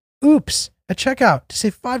code OOPS at checkout to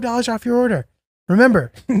save $5 off your order.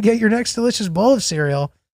 Remember, get your next delicious bowl of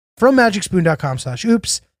cereal from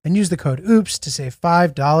magicspoon.com/oops and use the code OOPS to save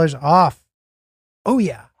 $5 off. Oh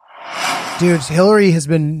yeah. Dude, Hillary has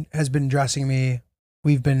been dressing me.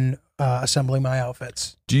 We've been assembling my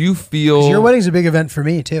outfits. Do you feel your wedding's a big event for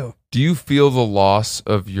me too? Do you feel the loss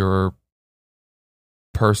of your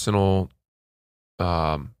personal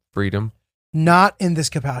freedom? Not in this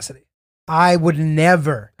capacity. I would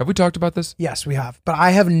never. Have we talked about this? Yes, we have. But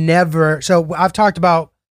I have never. So I've talked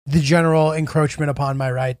about the general encroachment upon my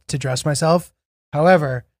right to dress myself.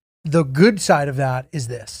 However, the good side of that is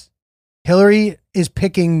this. Hillary is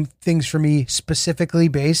picking things for me specifically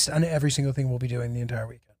based on every single thing we'll be doing the entire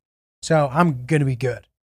weekend. So I'm going to be good.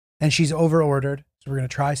 And she's over-ordered. So we're going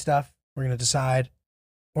to try stuff. We're going to decide.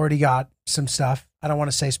 Already got some stuff. I don't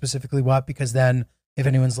want to say specifically what, because then if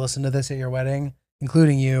anyone's listened to this at your wedding,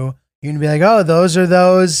 including you, you're going to be like, oh, those are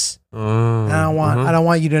those. And I don't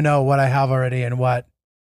want you to know what I have already and what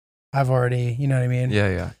I've already, you know what I mean?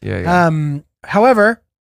 Yeah. However,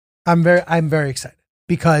 I'm very excited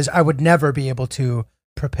because I would never be able to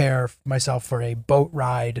prepare myself for a boat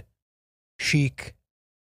ride chic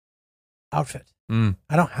outfit. Mm.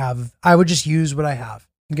 I would just use what I have.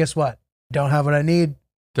 And guess what? Don't have what I need,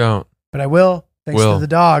 Don't. but I will, thanks to the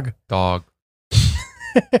dog. Dog.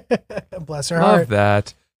 Bless her Love heart.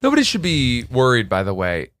 that. Nobody should be worried, by the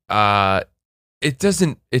way. It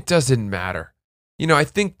doesn't matter. You know, I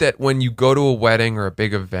think that when you go to a wedding or a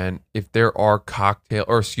big event, if there are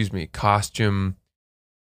costume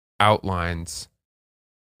outlines,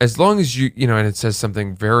 as long as and it says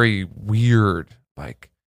something very weird, like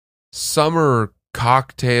summer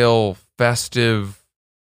cocktail festive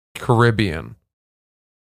Caribbean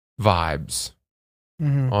vibes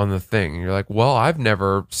on the thing. And you're like, well, I've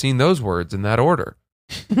never seen those words in that order.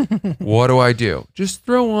 What do? Just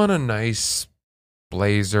throw on a nice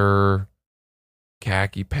blazer,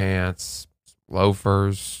 khaki pants,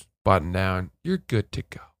 loafers, button down. You're good to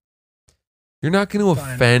go. You're not going to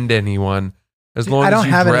offend anyone as long as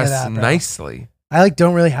you dress nicely. I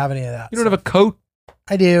don't really have any of that. You don't have a coat?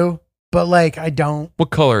 I do, but I don't. What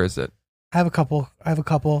color is it? I have a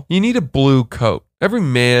couple. You need a blue coat. Every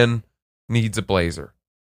man needs a blazer.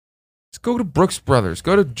 Just go to Brooks Brothers,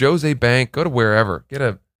 go to Jose Bank, go to wherever.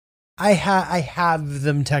 I have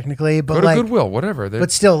them technically, but go to Goodwill, whatever.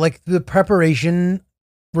 But still, the preparation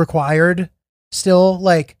required, still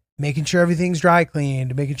making sure everything's dry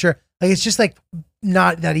cleaned, making sure it's just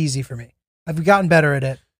not that easy for me. I've gotten better at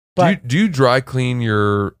it. But do you dry clean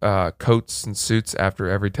your coats and suits after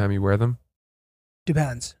every time you wear them?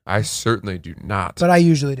 Depends. I certainly do not. But I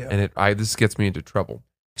usually do. And this gets me into trouble.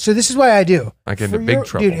 So this is why I do. I get into big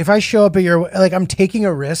trouble. Dude, if I show up at your, I'm taking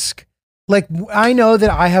a risk. I know that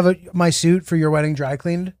I have my suit for your wedding dry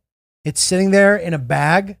cleaned. It's sitting there in a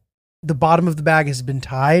bag. The bottom of the bag has been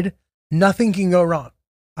tied. Nothing can go wrong.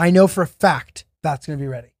 I know for a fact that's going to be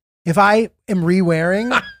ready. If I am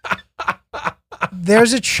re-wearing,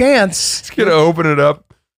 there's a chance. It's going to open it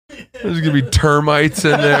up. There's going to be termites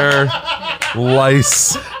in there.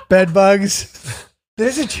 Lice. Bed bugs.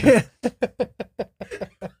 There's a chance.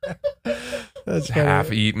 That's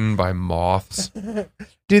half eaten by moths.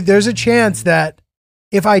 Dude, there's a chance that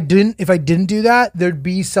if I didn't do that, there'd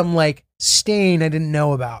be some stain I didn't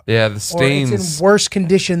know about. Yeah, the stains. Or it's in worse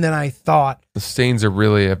condition than I thought. The stains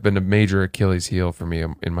have been a major Achilles heel for me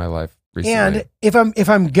in my life recently. And if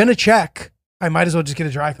I'm gonna check, I might as well just get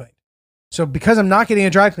a dry clean. So because I'm not getting a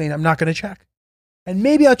dry clean, I'm not gonna check. And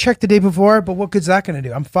maybe I'll check the day before, but what good's that gonna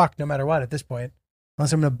do? I'm fucked no matter what at this point.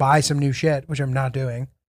 Unless I'm gonna buy some new shit, which I'm not doing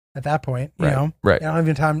at that point. You know? Right. I don't have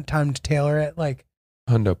even time to tailor it.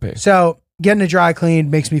 Hundo pay. So getting a dry clean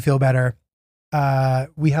makes me feel better.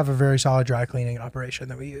 We have a very solid dry cleaning operation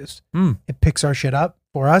that we use. It picks our shit up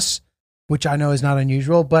for us, which I know is not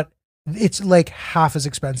unusual, but it's half as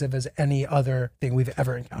expensive as any other thing we've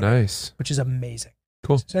ever encountered. Nice. Which is amazing.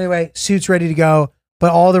 Cool. So anyway, suit's ready to go,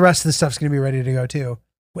 but all the rest of the stuff's going to be ready to go too.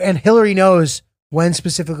 And Hillary knows when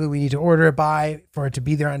specifically we need to order it by for it to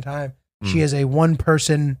be there on time. She is a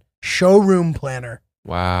one-person showroom planner.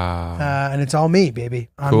 Wow. And it's all me, baby.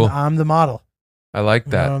 Cool. I'm the model. I like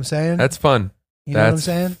that. You know what I'm saying? That's fun. You know what I'm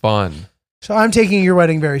saying? Fun. So I'm taking your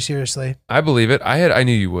wedding very seriously. I believe it. I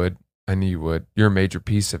knew you would. You're a major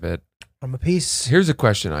piece of it. I'm a piece. Here's a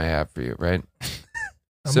question I have for you, right?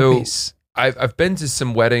 I'm a piece. I've been to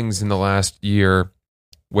some weddings in the last year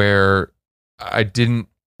where I didn't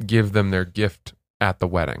give them their gift at the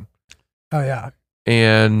wedding. Oh yeah.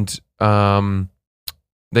 And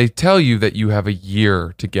they tell you that you have a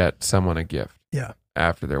year to get someone a gift. Yeah.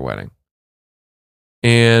 After their wedding.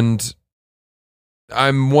 And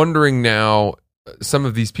I'm wondering now, some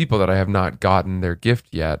of these people that I have not gotten their gift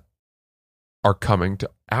yet are coming to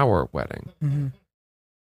our wedding. Mm-hmm.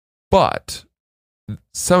 But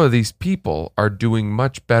some of these people are doing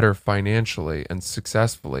much better financially and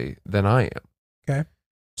successfully than I am. Okay.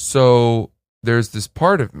 So there's this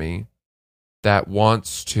part of me that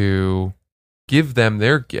wants to give them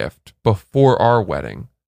their gift before our wedding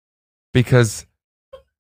because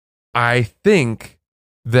I think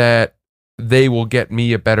that they will get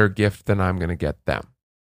me a better gift than I'm going to get them.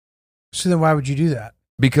 So then why would you do that?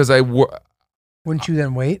 Because wouldn't you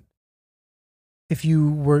then wait? If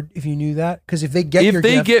you knew that? Because if they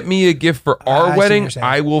get me a gift for our wedding,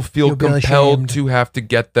 I will feel compelled to have to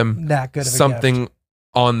get them that good of something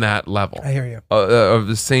on that level. I hear you. Of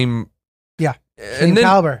the same. Yeah. Same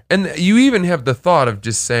caliber. And you even have the thought of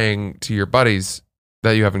just saying to your buddies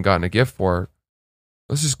that you haven't gotten a gift for,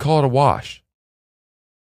 let's just call it a wash.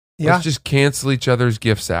 Yeah. Let's just cancel each other's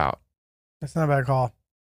gifts out. That's not a bad call.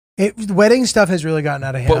 Wedding stuff has really gotten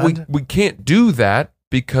out of hand. But we can't do that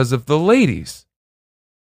because of the ladies.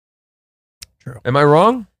 True. Am I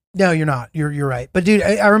wrong? No, you're not. You're right. But dude,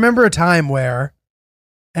 I remember a time where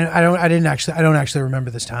and I don't actually remember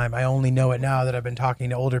this time. I only know it now that I've been talking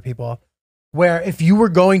to older people. Where if you were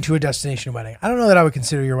going to a destination wedding, I don't know that I would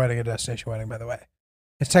consider your wedding a destination wedding, by the way.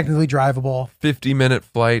 It's technically drivable. 50-minute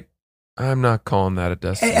flight. I'm not calling that a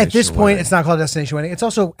destination At this point, wedding. it's not called a destination wedding. It's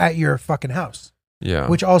also at your fucking house. Yeah.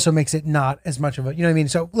 Which also makes it not as much of a, you know what I mean?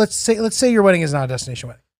 So let's say your wedding is not a destination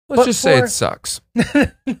wedding. Let's just say it sucks.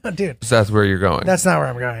 Dude. So that's where you're going. That's not where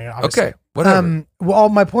I'm going, obviously. Okay, whatever. Well,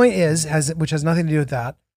 my point is, which has nothing to do with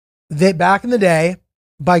that, that back in the day,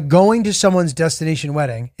 by going to someone's destination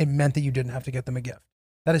wedding, it meant that you didn't have to get them a gift.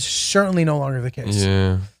 That is certainly no longer the case.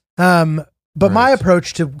 Yeah. But my Right.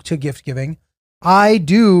 approach to gift giving, I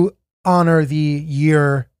do honor the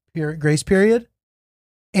year grace period,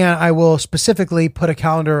 and I will specifically put a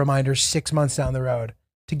calendar reminder 6 months down the road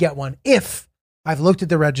to get one. If I've looked at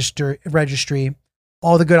the registry,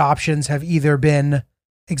 all the good options have either been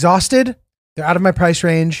exhausted, they're out of my price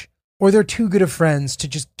range, or they're too good of friends to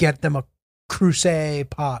just get them a Crusade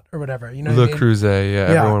pot or whatever. You know, Le what I mean? Creuset,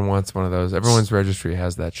 yeah, Yeah. everyone wants one of those. Everyone's registry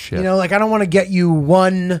has that shit. You know, like I don't want to get you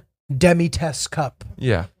one demi-test cup.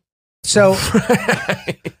 Yeah. So,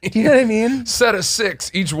 do you know what I mean? Set of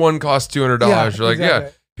 6. Each one costs $200. Yeah, You're like, yeah,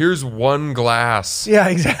 exactly. here's one glass. Yeah,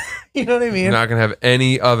 exactly. You know what I You're mean? not going to have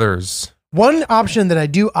any others. One option that I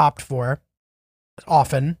do opt for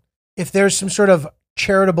often, if there's some sort of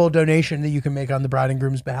charitable donation that you can make on the bride and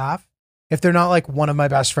groom's behalf, if they're not like one of my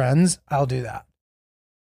best friends, I'll do that.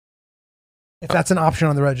 If that's an option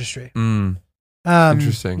on the registry.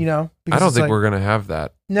 Interesting. You know, I because don't it's think like- we're going to have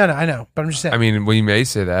that. No, I know, but I'm just saying. I mean, we may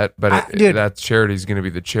say that, but Dude. that charity is going to be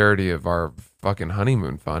the charity of our fucking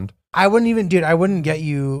honeymoon fund. I wouldn't get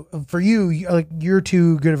you, for you, like you're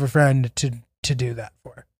too good of a friend to do that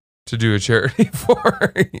for. To do a charity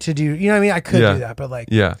for. To do, you know what I mean? I could Yeah. do that, but like,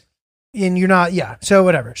 Yeah. and you're not, yeah. So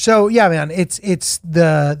whatever. So yeah, man, it's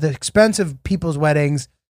the expense of people's weddings.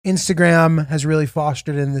 Instagram has really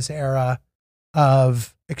fostered in this era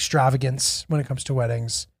of extravagance when it comes to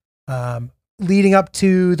weddings, leading up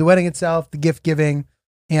to the wedding itself, the gift giving,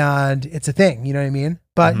 and it's a thing. You know what I mean?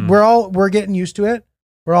 But Mhm. we're getting used to it.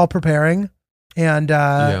 We're all preparing, and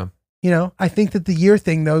Yeah. you know, I think that the year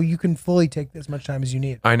thing though, you can fully take as much time as you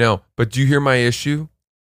need. I know. But do you hear my issue?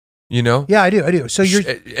 You know? Yeah, I do. So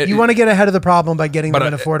you want to get ahead of the problem by getting them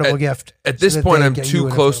an affordable gift. At so this that point, they I'm get too you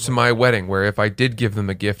an close to affordable my wedding where if I did give them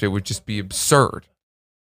a gift, it would just be absurd.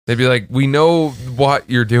 They'd be like, we know what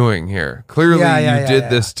you're doing here. Clearly, you did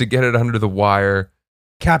this to get it under the wire.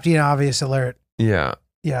 Captain Obvious alert. Yeah.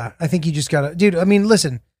 Yeah, I think you just gotta, dude. I mean,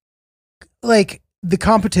 listen, like the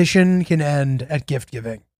competition can end at gift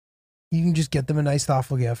giving. You can just get them a nice,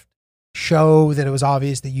 thoughtful gift. Show that it was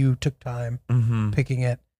obvious that you took time Mm-hmm. picking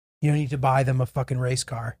it. You don't need to buy them a fucking race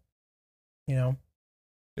car. You know,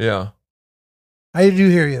 Yeah. I do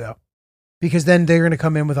hear you though, because then they're gonna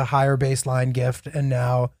come in with a higher baseline gift, and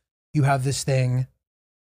now you have this thing,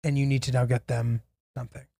 and you need to now get them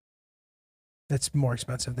something that's more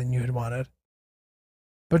expensive than you had wanted.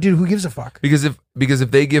 But dude, who gives a fuck? Because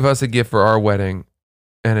if they give us a gift for our wedding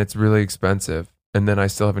and it's really expensive, and then I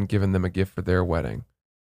still haven't given them a gift for their wedding,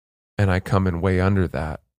 and I come in way under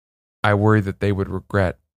that, I worry that they would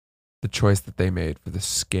regret the choice that they made for the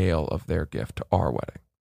scale of their gift to our wedding.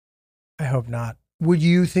 I hope not. Would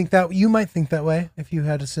you think that you might think that way if you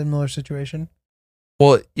had a similar situation?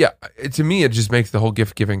 Well, yeah, to me, it just makes the whole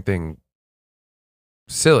gift giving thing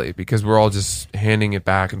silly because we're all just handing it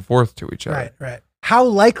back and forth to each other. Right. How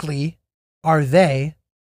likely are they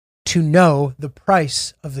to know the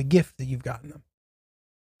price of the gift that you've gotten them?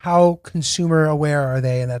 How consumer aware are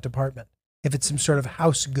they in that department? If it's some sort of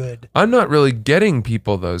house good. I'm not really getting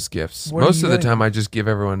people those gifts. What are Most you of the getting? time, I just give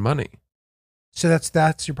everyone money. So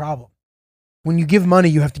that's your problem. When you give money,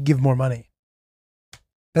 you have to give more money.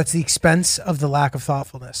 That's the expense of the lack of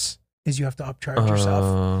thoughtfulness, is you have to upcharge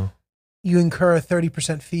yourself. You incur a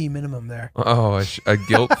 30% fee minimum there. A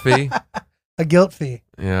guilt fee? A guilt fee.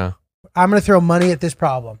 Yeah, I'm going to throw money at this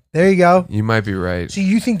problem. There you go. you might be right. So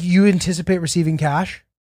you think you anticipate receiving cash?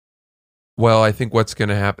 Well, I think what's going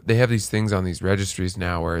to happen, they have these things on these registries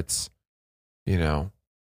now where it's,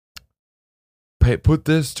 put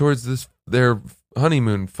this towards their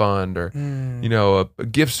honeymoon fund, or, a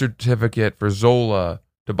gift certificate for Zola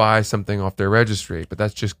to buy something off their registry, but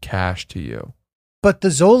that's just cash to you. But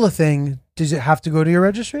the Zola thing, does it have to go to your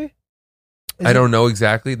registry? I don't know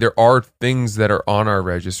exactly. There are things that are on our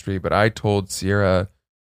registry, but I told Sierra,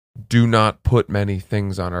 do not put many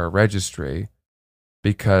things on our registry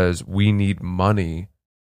because we need money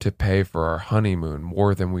to pay for our honeymoon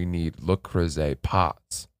more than we need Le Creuset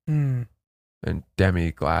pots and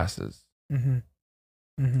demi glasses. Mm-hmm.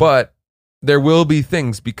 Mm-hmm. But there will be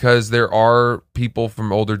things because there are people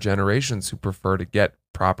from older generations who prefer to get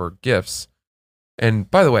proper gifts. And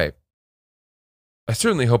by the way, I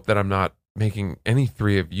certainly hope that I'm not making any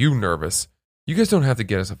three of you nervous. You guys don't have to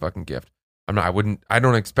get us a fucking gift. I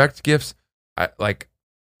don't expect gifts.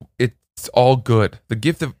 It's all good. The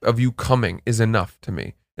gift of you coming is enough to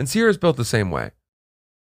me. And Sierra's built the same way.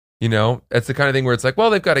 You know, it's the kind of thing where it's like, well,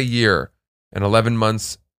 they've got a year and 11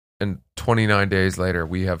 months and 29 days later,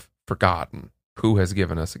 we have forgotten who has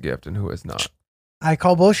given us a gift and who has not. I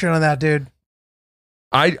call bullshit on that, dude.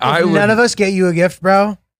 None of us get you a gift,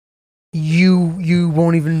 bro. You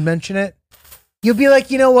won't even mention it. You'll be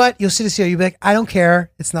like, you know what? You'll sit here. You'll be like, I don't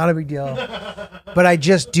care. It's not a big deal. But I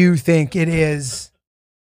just do think it is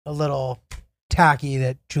a little tacky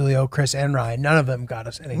that Julio, Chris, and Ryan, none of them got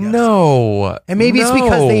us any gifts. No. And maybe it's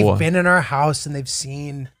because they've been in our house and they've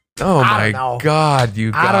seen. Oh my God,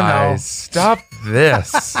 you guys. I don't know. Stop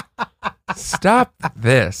this. Stop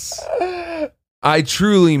this. I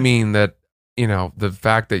truly mean that, you know, the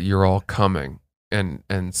fact that you're all coming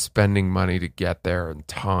and spending money to get there and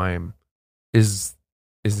time is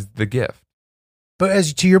the gift. But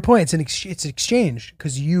as to your point, it's an exchange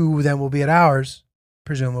because you then will be at ours,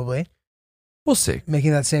 presumably. We'll see.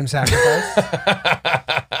 Making that same sacrifice.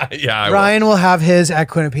 Yeah. Ryan will have his at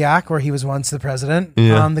Quinnipiac, where he was once the president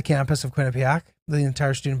on the campus of Quinnipiac. The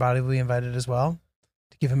entire student body will be invited as well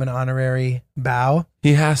to give him an honorary bow.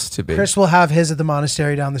 He has to be. Chris will have his at the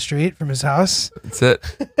monastery down the street from his house. That's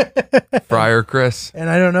it. Friar Chris. And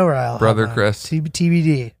I don't know where I'll Brother have Chris.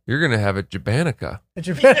 TBD. You're going to have a Japanica.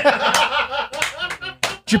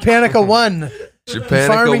 Japanica 1.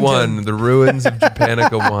 Japanica 1. The ruins of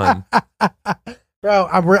Japanica 1. Bro,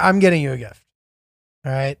 I'm getting you a gift.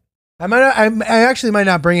 All right. I actually might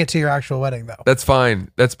not bring it to your actual wedding though. That's fine.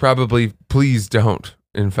 That's probably, please don't,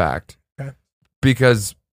 in fact. Okay.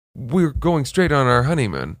 Because we're going straight on our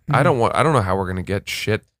honeymoon. Mm-hmm. I don't know how we're going to get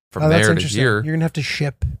shit from there to here. You're going to have to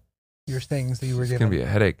ship your things that you were It's given. going to be a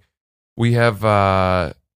headache. We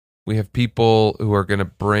have people who are going to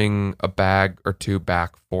bring a bag or two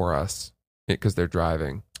back for us because they're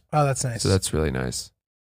driving. Oh, that's nice. So that's really nice.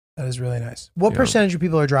 That is really nice. What percentage of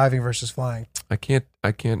people are driving versus flying? I can't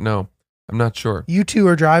know. I'm not sure. You two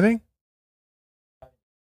are driving?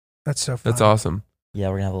 That's so fun. That's awesome. Yeah,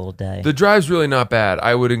 we're gonna have a little day. The drive's really not bad.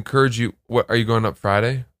 I would encourage you. What are you going up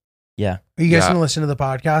Friday? Yeah. Are you guys going to listen to the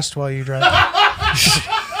podcast while you drive?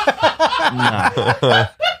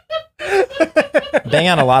 Bang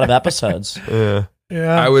out a lot of episodes. Yeah.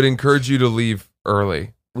 I would encourage you to leave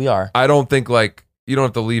early. We are. I don't think you don't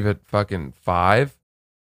have to leave at fucking 5,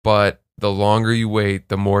 but the longer you wait,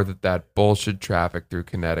 the more that bullshit traffic through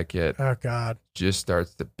Connecticut Oh, God. just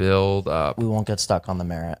starts to build up. We won't get stuck on the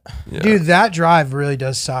Merit. Yeah. Dude, that drive really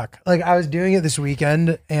does suck. Like, I was doing it this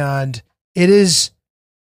weekend, and it is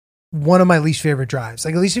one of my least favorite drives.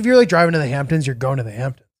 Like, at least if you're, like, driving to the Hamptons, you're going to the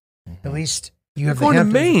Hamptons. Mm-hmm. At least you have You're the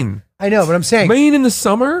going to Hamptons. Maine. I know, but I'm saying... Maine in the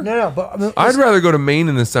summer? No, but... I'd rather go to Maine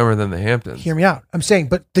in the summer than the Hamptons. Hear me out. I'm saying,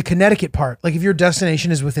 but the Connecticut part, like, if your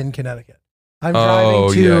destination is within Connecticut. I'm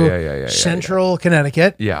driving to central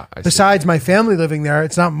Connecticut. Yeah. Besides my family living there,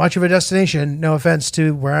 it's not much of a destination. No offense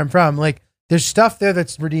to where I'm from. Like, there's stuff there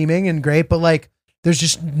that's redeeming and great, but like, there's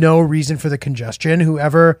just no reason for the congestion.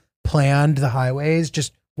 Whoever planned the highways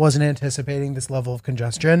just wasn't anticipating this level of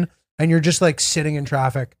congestion. And you're just like sitting in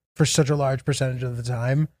traffic for such a large percentage of the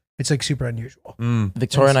time. It's like super unusual.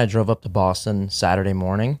 Victoria and I drove up to Boston Saturday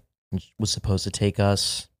morning and was supposed to take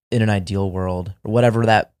us in an ideal world or whatever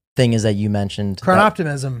that thing is that you mentioned.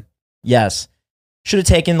 Chronoptimism. Yes. Should have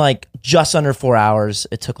taken like just under 4 hours.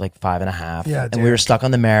 It took like 5.5. Yeah, and we were stuck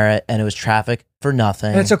on the Merit and it was traffic for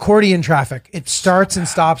nothing. And it's accordion traffic. It starts and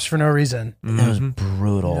stops for no reason. It was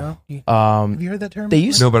brutal. You know? Have you heard that term?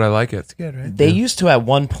 No, but I like it. It's good, right? They used to at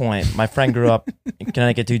one point, my friend grew up in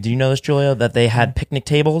Connecticut too. Do you know this, Julia? That they had picnic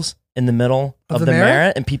tables in the middle of the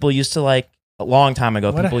Merit and people used to like, a long time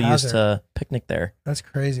ago, What a people used hazard. to picnic there. That's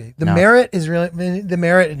crazy. The No. Merit is really, the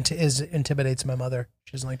Merit intimidates my mother.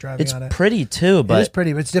 She doesn't like driving It's on it. pretty too, It is but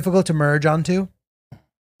pretty, but it's difficult to merge onto.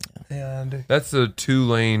 And That's a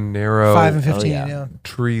 2-lane narrow 5 and 15, yeah. yeah.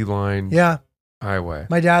 tree line Yeah. highway.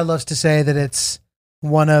 My dad loves to say that it's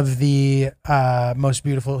one of the most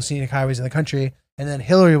beautiful scenic highways in the country. And then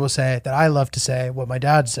Hillary will say that I love to say what my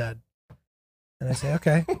dad said. And I say,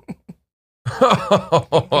 okay.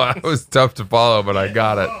 That was tough to follow, but I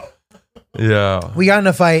got it. Yeah. We got in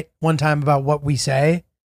a fight one time about what we say.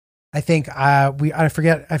 I think I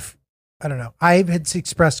don't know. I had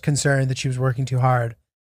expressed concern that she was working too hard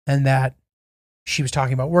and that she was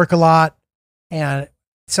talking about work a lot. And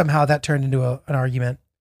somehow that turned into an argument.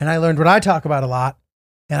 And I learned what I talk about a lot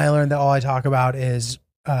And I learned that all I talk about is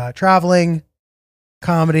traveling,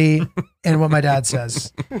 comedy, and what my dad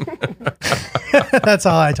says. That's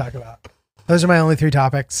all I talk about. Those are my only 3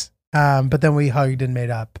 topics. But then we hugged and made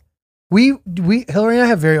up. We Hillary and I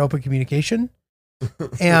have very open communication,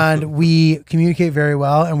 and we communicate very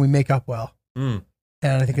well, and we make up well. And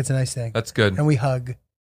I think it's a nice thing. That's good. And we hug.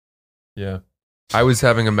 Yeah. I was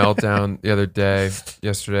having a meltdown the other day,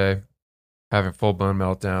 yesterday, having a full blown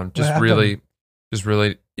meltdown. Just really,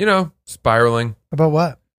 spiraling. About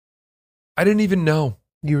what? I didn't even know.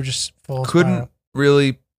 You were just full. Couldn't spiral.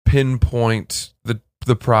 really pinpoint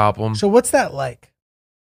the problem. So what's that like?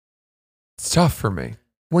 It's tough for me.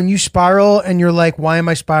 When you spiral and you're like, why am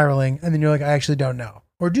I spiraling? And then you're like, I actually don't know.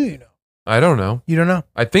 Or do you know? I don't know. You don't know?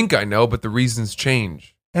 I think I know, but the reasons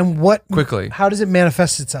change And what quickly. How does it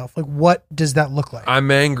manifest itself? Like, what does that look like? I'm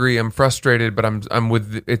angry. I'm frustrated, but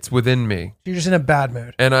it's within me. You're just in a bad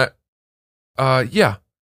mood. And yeah,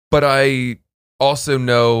 but I also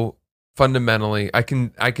know fundamentally I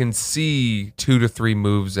can see 2 to 3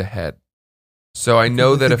 moves ahead. So I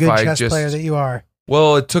know that the if good I chess just player that you are.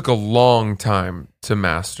 well, it took a long time to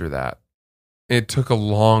master that. It took a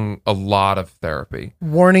lot of therapy.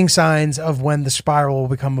 Warning signs of when the spiral will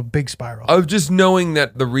become a big spiral. Of just knowing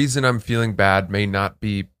that the reason I'm feeling bad may not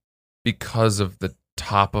be because of the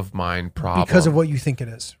top of mind problem. Because of what you think it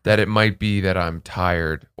is. That it might be that I'm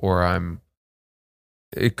tired or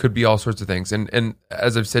it could be all sorts of things. And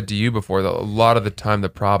as I've said to you before, a lot of the time the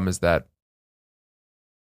problem is that,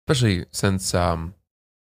 especially since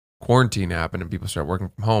quarantine happened and people start working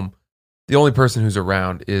from home, the only person who's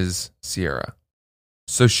around is Sierra.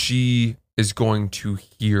 So she is going to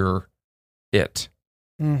hear it.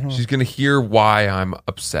 Mm-hmm. She's going to hear why I'm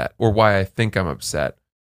upset or why I think I'm upset.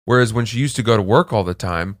 Whereas when she used to go to work all the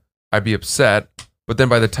time, I'd be upset. But then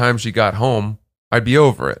by the time she got home, I'd be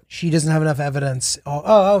over it. She doesn't have enough evidence.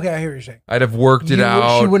 Oh, okay. I hear what you're saying. I'd have worked it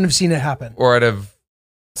out. She wouldn't have seen it happen. Or I'd have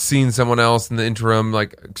seen someone else in the interim,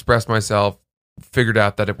 like express myself, figured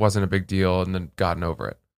out that it wasn't a big deal, and then gotten over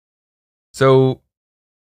it. So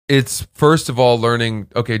it's first of all learning,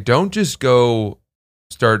 okay, don't just go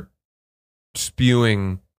start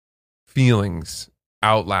spewing feelings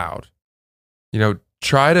out loud.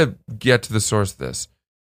 Try to get to the source of this.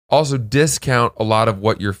 Also, discount a lot of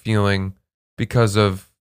what you're feeling because of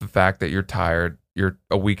the fact that you're tired. You're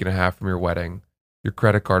a week and a half from your wedding. Your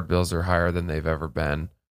credit card bills are higher than they've ever been.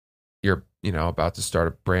 You're, about to start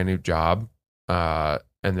a brand new job. And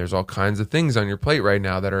there's all kinds of things on your plate right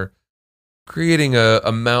now that are creating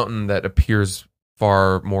a mountain that appears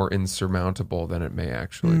far more insurmountable than it may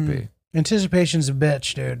actually be. Anticipation's a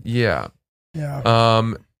bitch, dude. Yeah.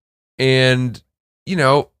 Yeah. And,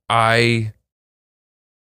 I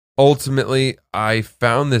ultimately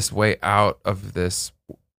found this way out of this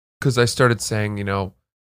because I started saying,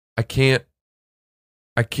 I can't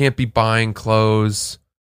be buying clothes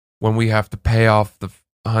when we have to pay off the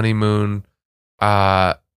honeymoon.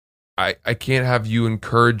 I can't have you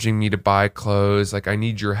encouraging me to buy clothes. Like, I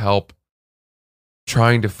need your help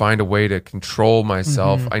trying to find a way to control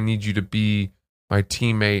myself. Mm-hmm. I need you to be my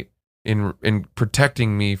teammate in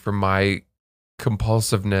protecting me from my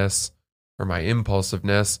compulsiveness or my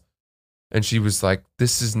impulsiveness. And she was like,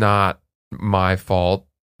 this is not my fault,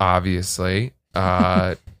 obviously.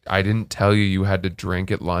 I didn't tell you had to drink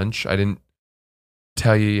at lunch. I didn't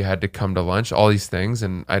tell you had to come to lunch, all these things.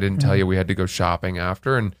 And I didn't tell you we had to go shopping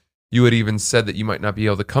after. And you had even said that you might not be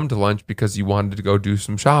able to come to lunch because you wanted to go do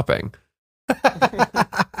some shopping.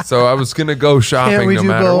 So I was going to go shopping no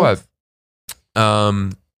matter what.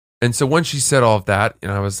 And so when she said all of that,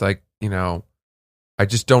 and I was like, I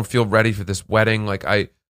just don't feel ready for this wedding. Like I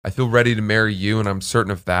feel ready to marry you, and I'm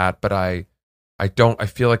certain of that, but I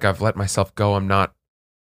feel like I've let myself go. I'm not,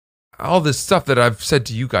 all this stuff that I've said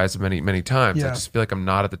to you guys many, many times. Yeah. I just feel like I'm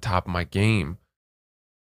not at the top of my game.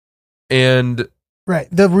 And right.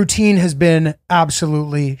 The routine has been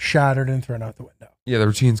absolutely shattered and thrown out the window. yeah, the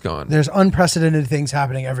routine's gone. There's unprecedented things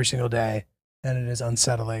happening every single day, and it is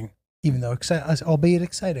unsettling, even though albeit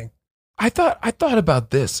exciting. I thought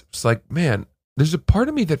about this. It's like, man, there's a part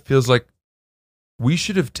of me that feels like we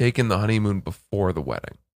should have taken the honeymoon before the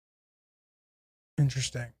wedding.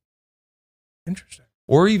 Interesting.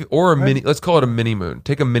 Or a mini, let's call it a mini moon.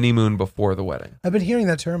 Take a mini moon before the wedding. I've been hearing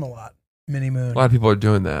that term a lot. Mini moon. A lot of people are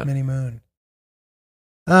doing that. Mini moon.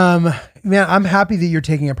 Man, I'm happy that you're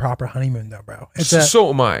taking a proper honeymoon though, bro. So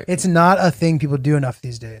am I. It's not a thing people do enough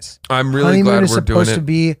these days. I'm really honeymoon glad is we're doing supposed it. to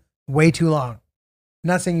be way too long. I'm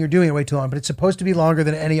not saying you're doing it way too long, but it's supposed to be longer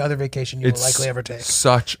than any other vacation you will likely ever take.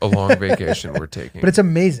 Such a long vacation we're taking. But it's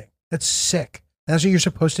amazing. That's sick. That's what you're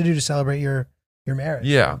supposed to do to celebrate your marriage.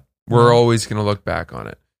 Yeah. We're always going to look back on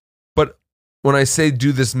it. But when I say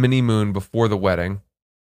do this mini moon before the wedding,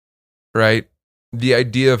 right? The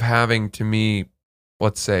idea of having, to me,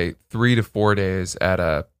 let's say 3 to 4 days at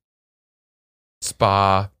a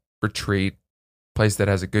spa retreat, place that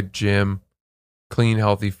has a good gym, clean,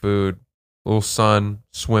 healthy food, a little sun,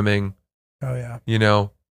 swimming. Oh, yeah. You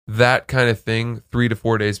know, that kind of thing, 3 to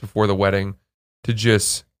 4 days before the wedding, to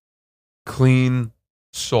just clean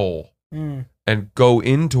soul and go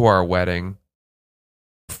into our wedding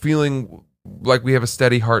feeling like we have a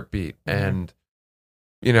steady heartbeat and,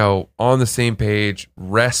 you know, on the same page,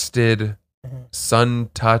 rested, sun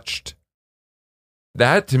touched.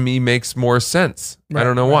 That to me makes more sense. I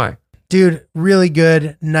don't know why. Dude, really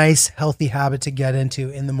good, nice, healthy habit to get into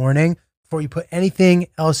in the morning before you put anything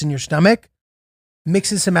else in your stomach.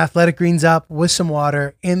 Mixing some athletic greens up with some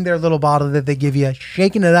water in their little bottle that they give you,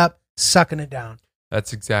 shaking it up, sucking it down.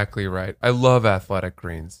 That's exactly right. I love athletic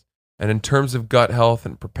greens. And in terms of gut health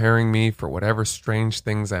and preparing me for whatever strange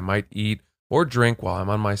things I might eat or drink while I'm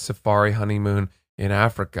on my safari honeymoon in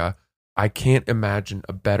Africa, I can't imagine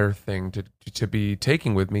a better thing to be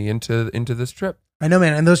taking with me into this trip. I know,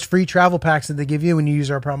 man. And those free travel packs that they give you when you use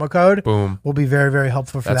our promo code will be very, very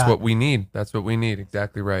helpful for that. That's what we need. That's what we need.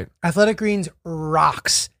 Exactly right. Athletic Greens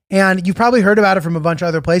rocks. And you've probably heard about it from a bunch of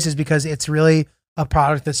other places because it's really a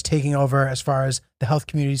product that's taking over as far as the health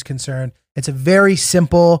community is concerned. It's a very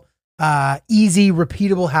simple, easy,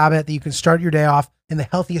 repeatable habit that you can start your day off in the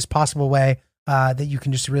healthiest possible way that you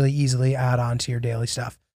can just really easily add on to your daily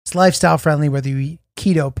stuff. It's lifestyle friendly, whether you eat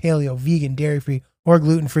keto, paleo, vegan, dairy-free, or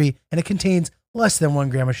gluten-free, and it contains less than 1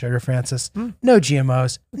 gram of sugar, Francis. No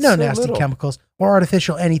GMOs, no nasty chemicals, or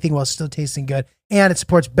artificial anything while still tasting good. And it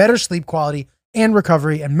supports better sleep quality and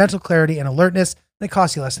recovery and mental clarity and alertness. And it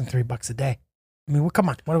costs you less than $3 a day. I mean, come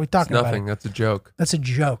on. What are we talking about? Nothing. That's a joke. That's a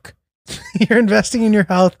joke. You're investing in your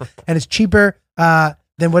health, and it's cheaper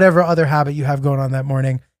than whatever other habit you have going on that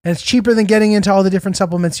morning. And it's cheaper than getting into all the different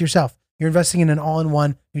supplements yourself. You're investing in an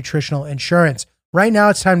all-in-one nutritional insurance. Right now,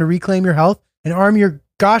 it's time to reclaim your health and arm your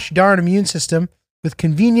gosh darn immune system with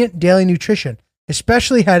convenient daily nutrition,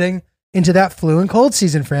 especially heading into that flu and cold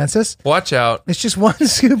season, Francis. Watch out. It's just 1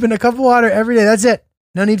 scoop in a cup of water every day. That's it.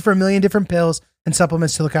 No need for a million different pills and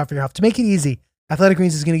supplements to look out for your health. To make it easy, Athletic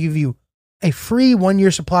Greens is going to give you a free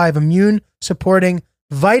 1-year supply of immune-supporting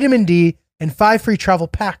vitamin D and 5 free travel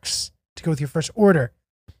packs to go with your first order.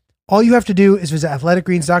 All you have to do is visit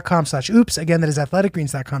athleticgreens.com/oops. Again, that is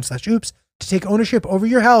athleticgreens.com/oops to take ownership over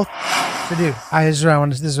your health. But dude, this is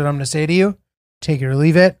what I'm going to say to you. Take it or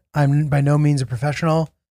leave it. I'm by no means a professional,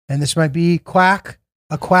 and this might be a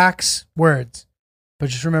quack's words. But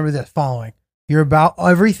just remember this following. You're about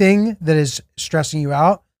everything that is stressing you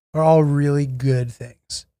out are all really good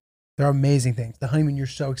things. They're amazing things. The honeymoon you're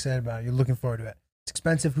so excited about. You're looking forward to it. It's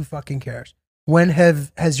expensive. Who fucking cares? When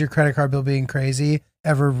has your credit card bill being crazy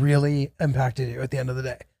ever really impacted you at the end of the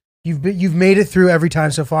day? You've made it through every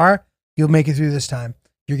time so far. You'll make it through this time.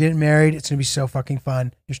 You're getting married. It's going to be so fucking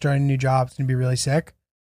fun. You're starting a new job. It's going to be really sick.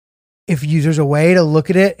 If there's a way to look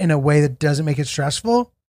at it in a way that doesn't make it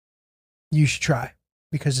stressful, you should try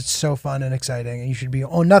because it's so fun and exciting and you should be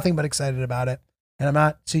nothing but excited about it. And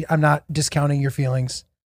I'm not discounting your feelings,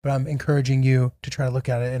 but I'm encouraging you to try to look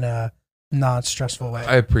at it in a non-stressful way.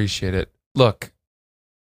 I appreciate it. Look,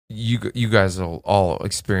 you guys will all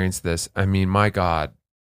experience this. I mean, my God,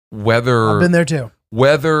 I've been there too.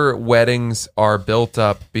 Whether weddings are built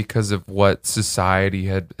up because of what society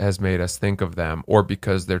has made us think of them, or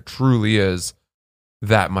because there truly is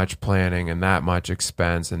that much planning and that much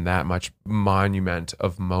expense and that much monument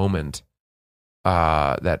of moment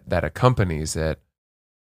that accompanies it,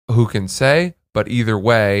 who can say? But either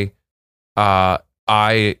way, I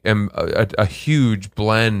am a huge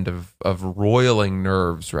blend of roiling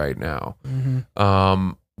nerves right now,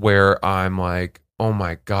 where I'm like, oh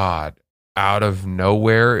my God, out of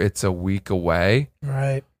nowhere, it's a week away.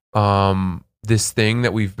 Right. This thing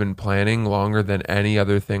that we've been planning longer than any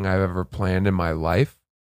other thing I've ever planned in my life.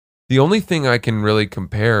 The only thing I can really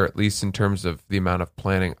compare, at least in terms of the amount of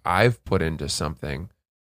planning I've put into something,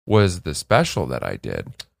 was the special that I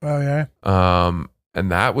did. Oh yeah.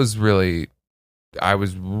 And that was really, I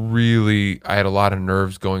had a lot of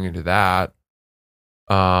nerves going into that.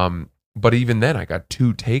 But even then I got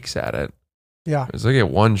 2 takes at it. Yeah. I was looking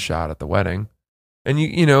at 1 shot at the wedding. And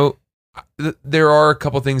you know, there are a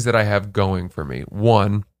couple things that I have going for me.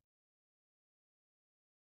 One,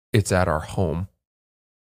 it's at our home.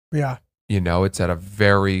 Yeah. You know, it's at a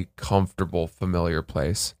very comfortable, familiar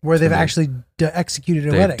place. Where they've actually executed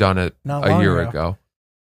a wedding. They've done it a year ago.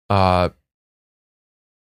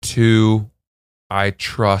 2, I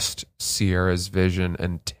trust Sierra's vision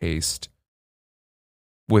and taste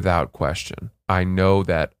without question. I know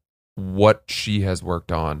that what she has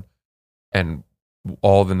worked on and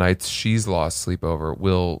all the nights she's lost sleep over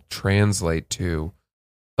will translate to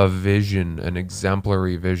a vision, an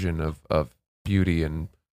exemplary vision of beauty and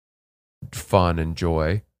fun and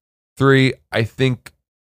joy. 3, I think,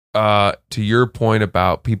 to your point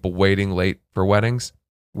about people waiting late for weddings,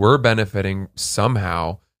 we're benefiting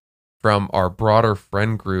somehow from our broader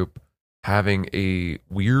friend group having a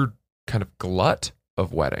weird kind of glut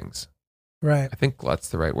of weddings. Right. I think glut's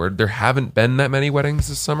the right word. There haven't been that many weddings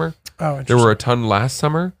this summer. Oh, interesting. There were a ton last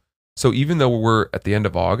summer. So even though we're at the end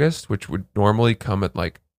of August, which would normally come at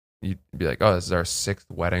like, you'd be like, oh, this is our 6th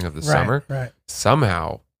wedding of the summer. Right.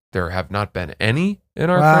 Somehow there have not been any in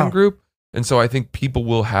our Wow. friend group. And so I think people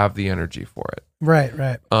will have the energy for it. Right.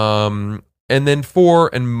 And then 4,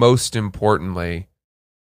 and most importantly,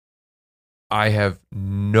 I have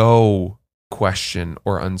no question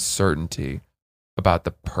or uncertainty about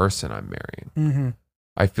the person I'm marrying. Mm-hmm.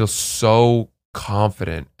 I feel so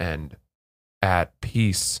confident and at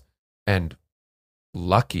peace and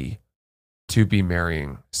lucky to be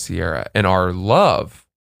marrying Sierra. And our love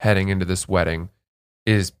heading into this wedding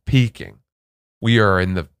is peaking. We are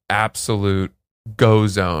in the absolute go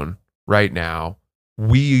zone right now.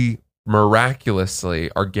 We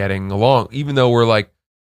miraculously are getting along, even though we're like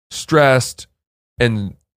stressed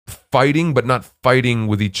and fighting, but not fighting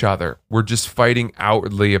with each other. We're just fighting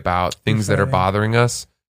outwardly about things that are bothering us.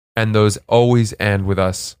 And those always end with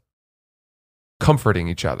us comforting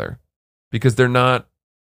each other because they're not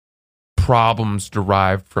problems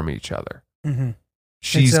derived from each other. Mm-hmm.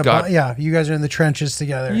 She's got, you guys are in the trenches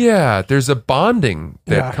together. yeah, there's a bonding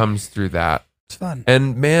that comes through that. It's fun.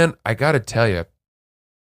 And man, I got to tell you,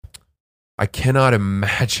 I cannot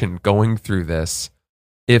imagine going through this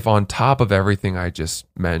if on top of everything I just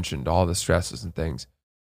mentioned, all the stresses and things,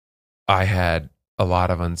 I had a lot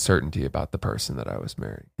of uncertainty about the person that I was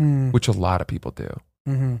marrying, which a lot of people do.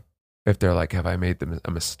 Mm-hmm. If they're like, have I made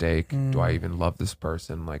a mistake? Do I even love this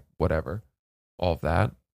person? Like, whatever, all of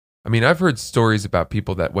that. I mean, I've heard stories about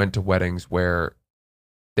people that went to weddings where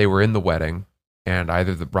they were in the wedding and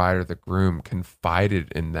either the bride or the groom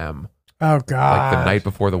confided in them. Oh, God. Like the night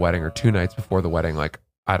before the wedding or 2 nights before the wedding, like,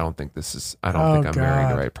 I don't think I'm marrying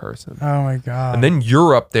the right person. Oh, my God. And then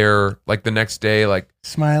you're up there like the next day, like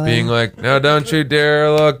smiling, being like, now don't you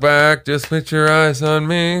dare look back. Just put your eyes on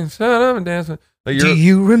me. Shut up and dance. Like do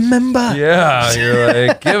you remember? Yeah. You're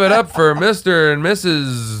like, give it up for Mr. and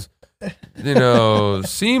Mrs.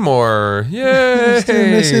 Seymour. Yay. Mr.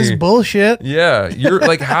 and Mrs. Bullshit. Yeah. You're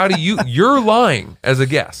like, you're lying as a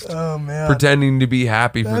guest. Oh, man. Pretending to be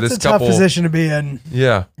happy for this couple. That's a tough position to be in.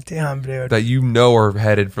 Yeah. Damn, dude. That are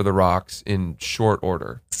headed for the rocks in short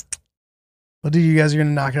order. Well, dude, you guys are going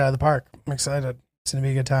to knock it out of the park. I'm excited. It's going to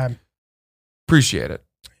be a good time. Appreciate it.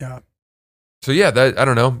 Yeah. So yeah, I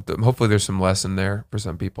don't know. Hopefully there's some lesson there for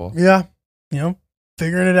some people. Yeah.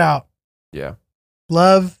 Figuring it out. Yeah.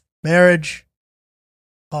 Love, marriage,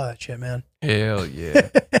 all that shit, man. Hell yeah.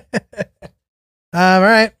 All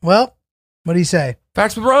right. Well, what do you say?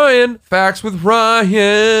 Facts with Ryan. Facts with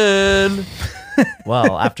Ryan.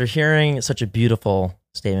 Well, after hearing such a beautiful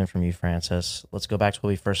statement from you, Francis, let's go back to what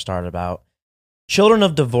we first started about. Children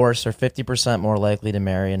of divorce are 50% more likely to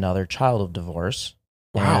marry another child of divorce.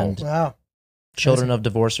 Wow. And Wow. children of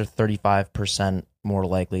divorce are 35% more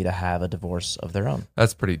likely to have a divorce of their own.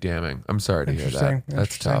 That's pretty damning. I'm sorry to hear that.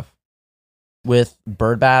 That's tough. With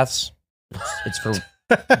bird baths, it's for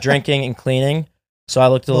drinking and cleaning. So I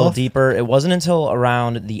looked a little deeper. It wasn't until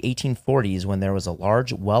around the 1840s when there was a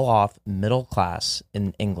large, well-off middle class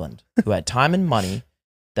in England who had time and money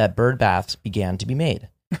that bird baths began to be made.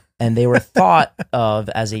 And they were thought of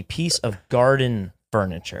as a piece of garden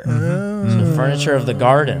furniture. So furniture of the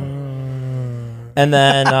garden. And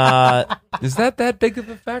then... is that big of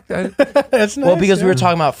a fact? That's nice. Well, because we were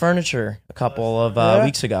talking about furniture a couple of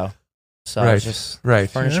weeks ago. So it's just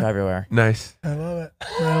furniture everywhere. Nice. I love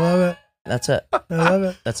it. That's it. I love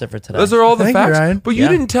it. That's it for today. Those are all the Thank you, facts. Ryan. But you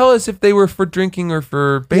didn't tell us if they were for drinking or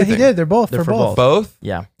for bathing. Yeah, he did. They're both. They're for both. Both?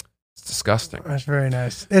 Yeah. It's disgusting. That's very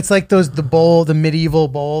nice. It's like the medieval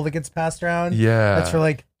bowl that gets passed around. Yeah. That's for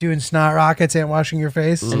like doing snot rockets and washing your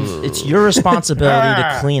face. And it's your responsibility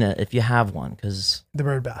to clean it if you have one, because The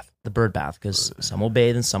bird bath. the bird bath, because some will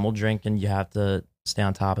bathe and some will drink, and you have to stay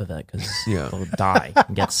on top of it because they'll die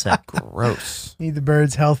and get sick. Gross. Need the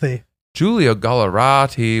birds healthy. Giulio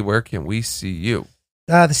Gallerati, where can we see you?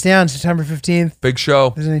 The Stand, September 15th. Big show.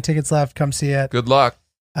 If there's any tickets left, come see it. Good luck.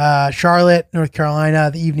 Charlotte, North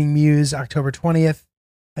Carolina, the Evening Muse, October 20th.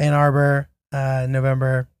 Ann Arbor,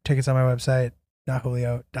 November. Tickets on my website.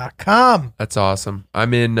 notjulio.com. That's awesome.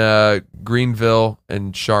 I'm in Greenville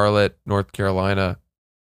and Charlotte, North Carolina,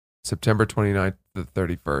 September 29th to the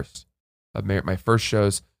 31st. My first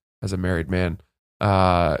shows as a married man.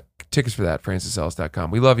 Tickets for that,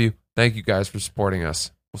 francisellis.com. We love you. Thank you guys for supporting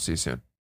us. We'll see you soon.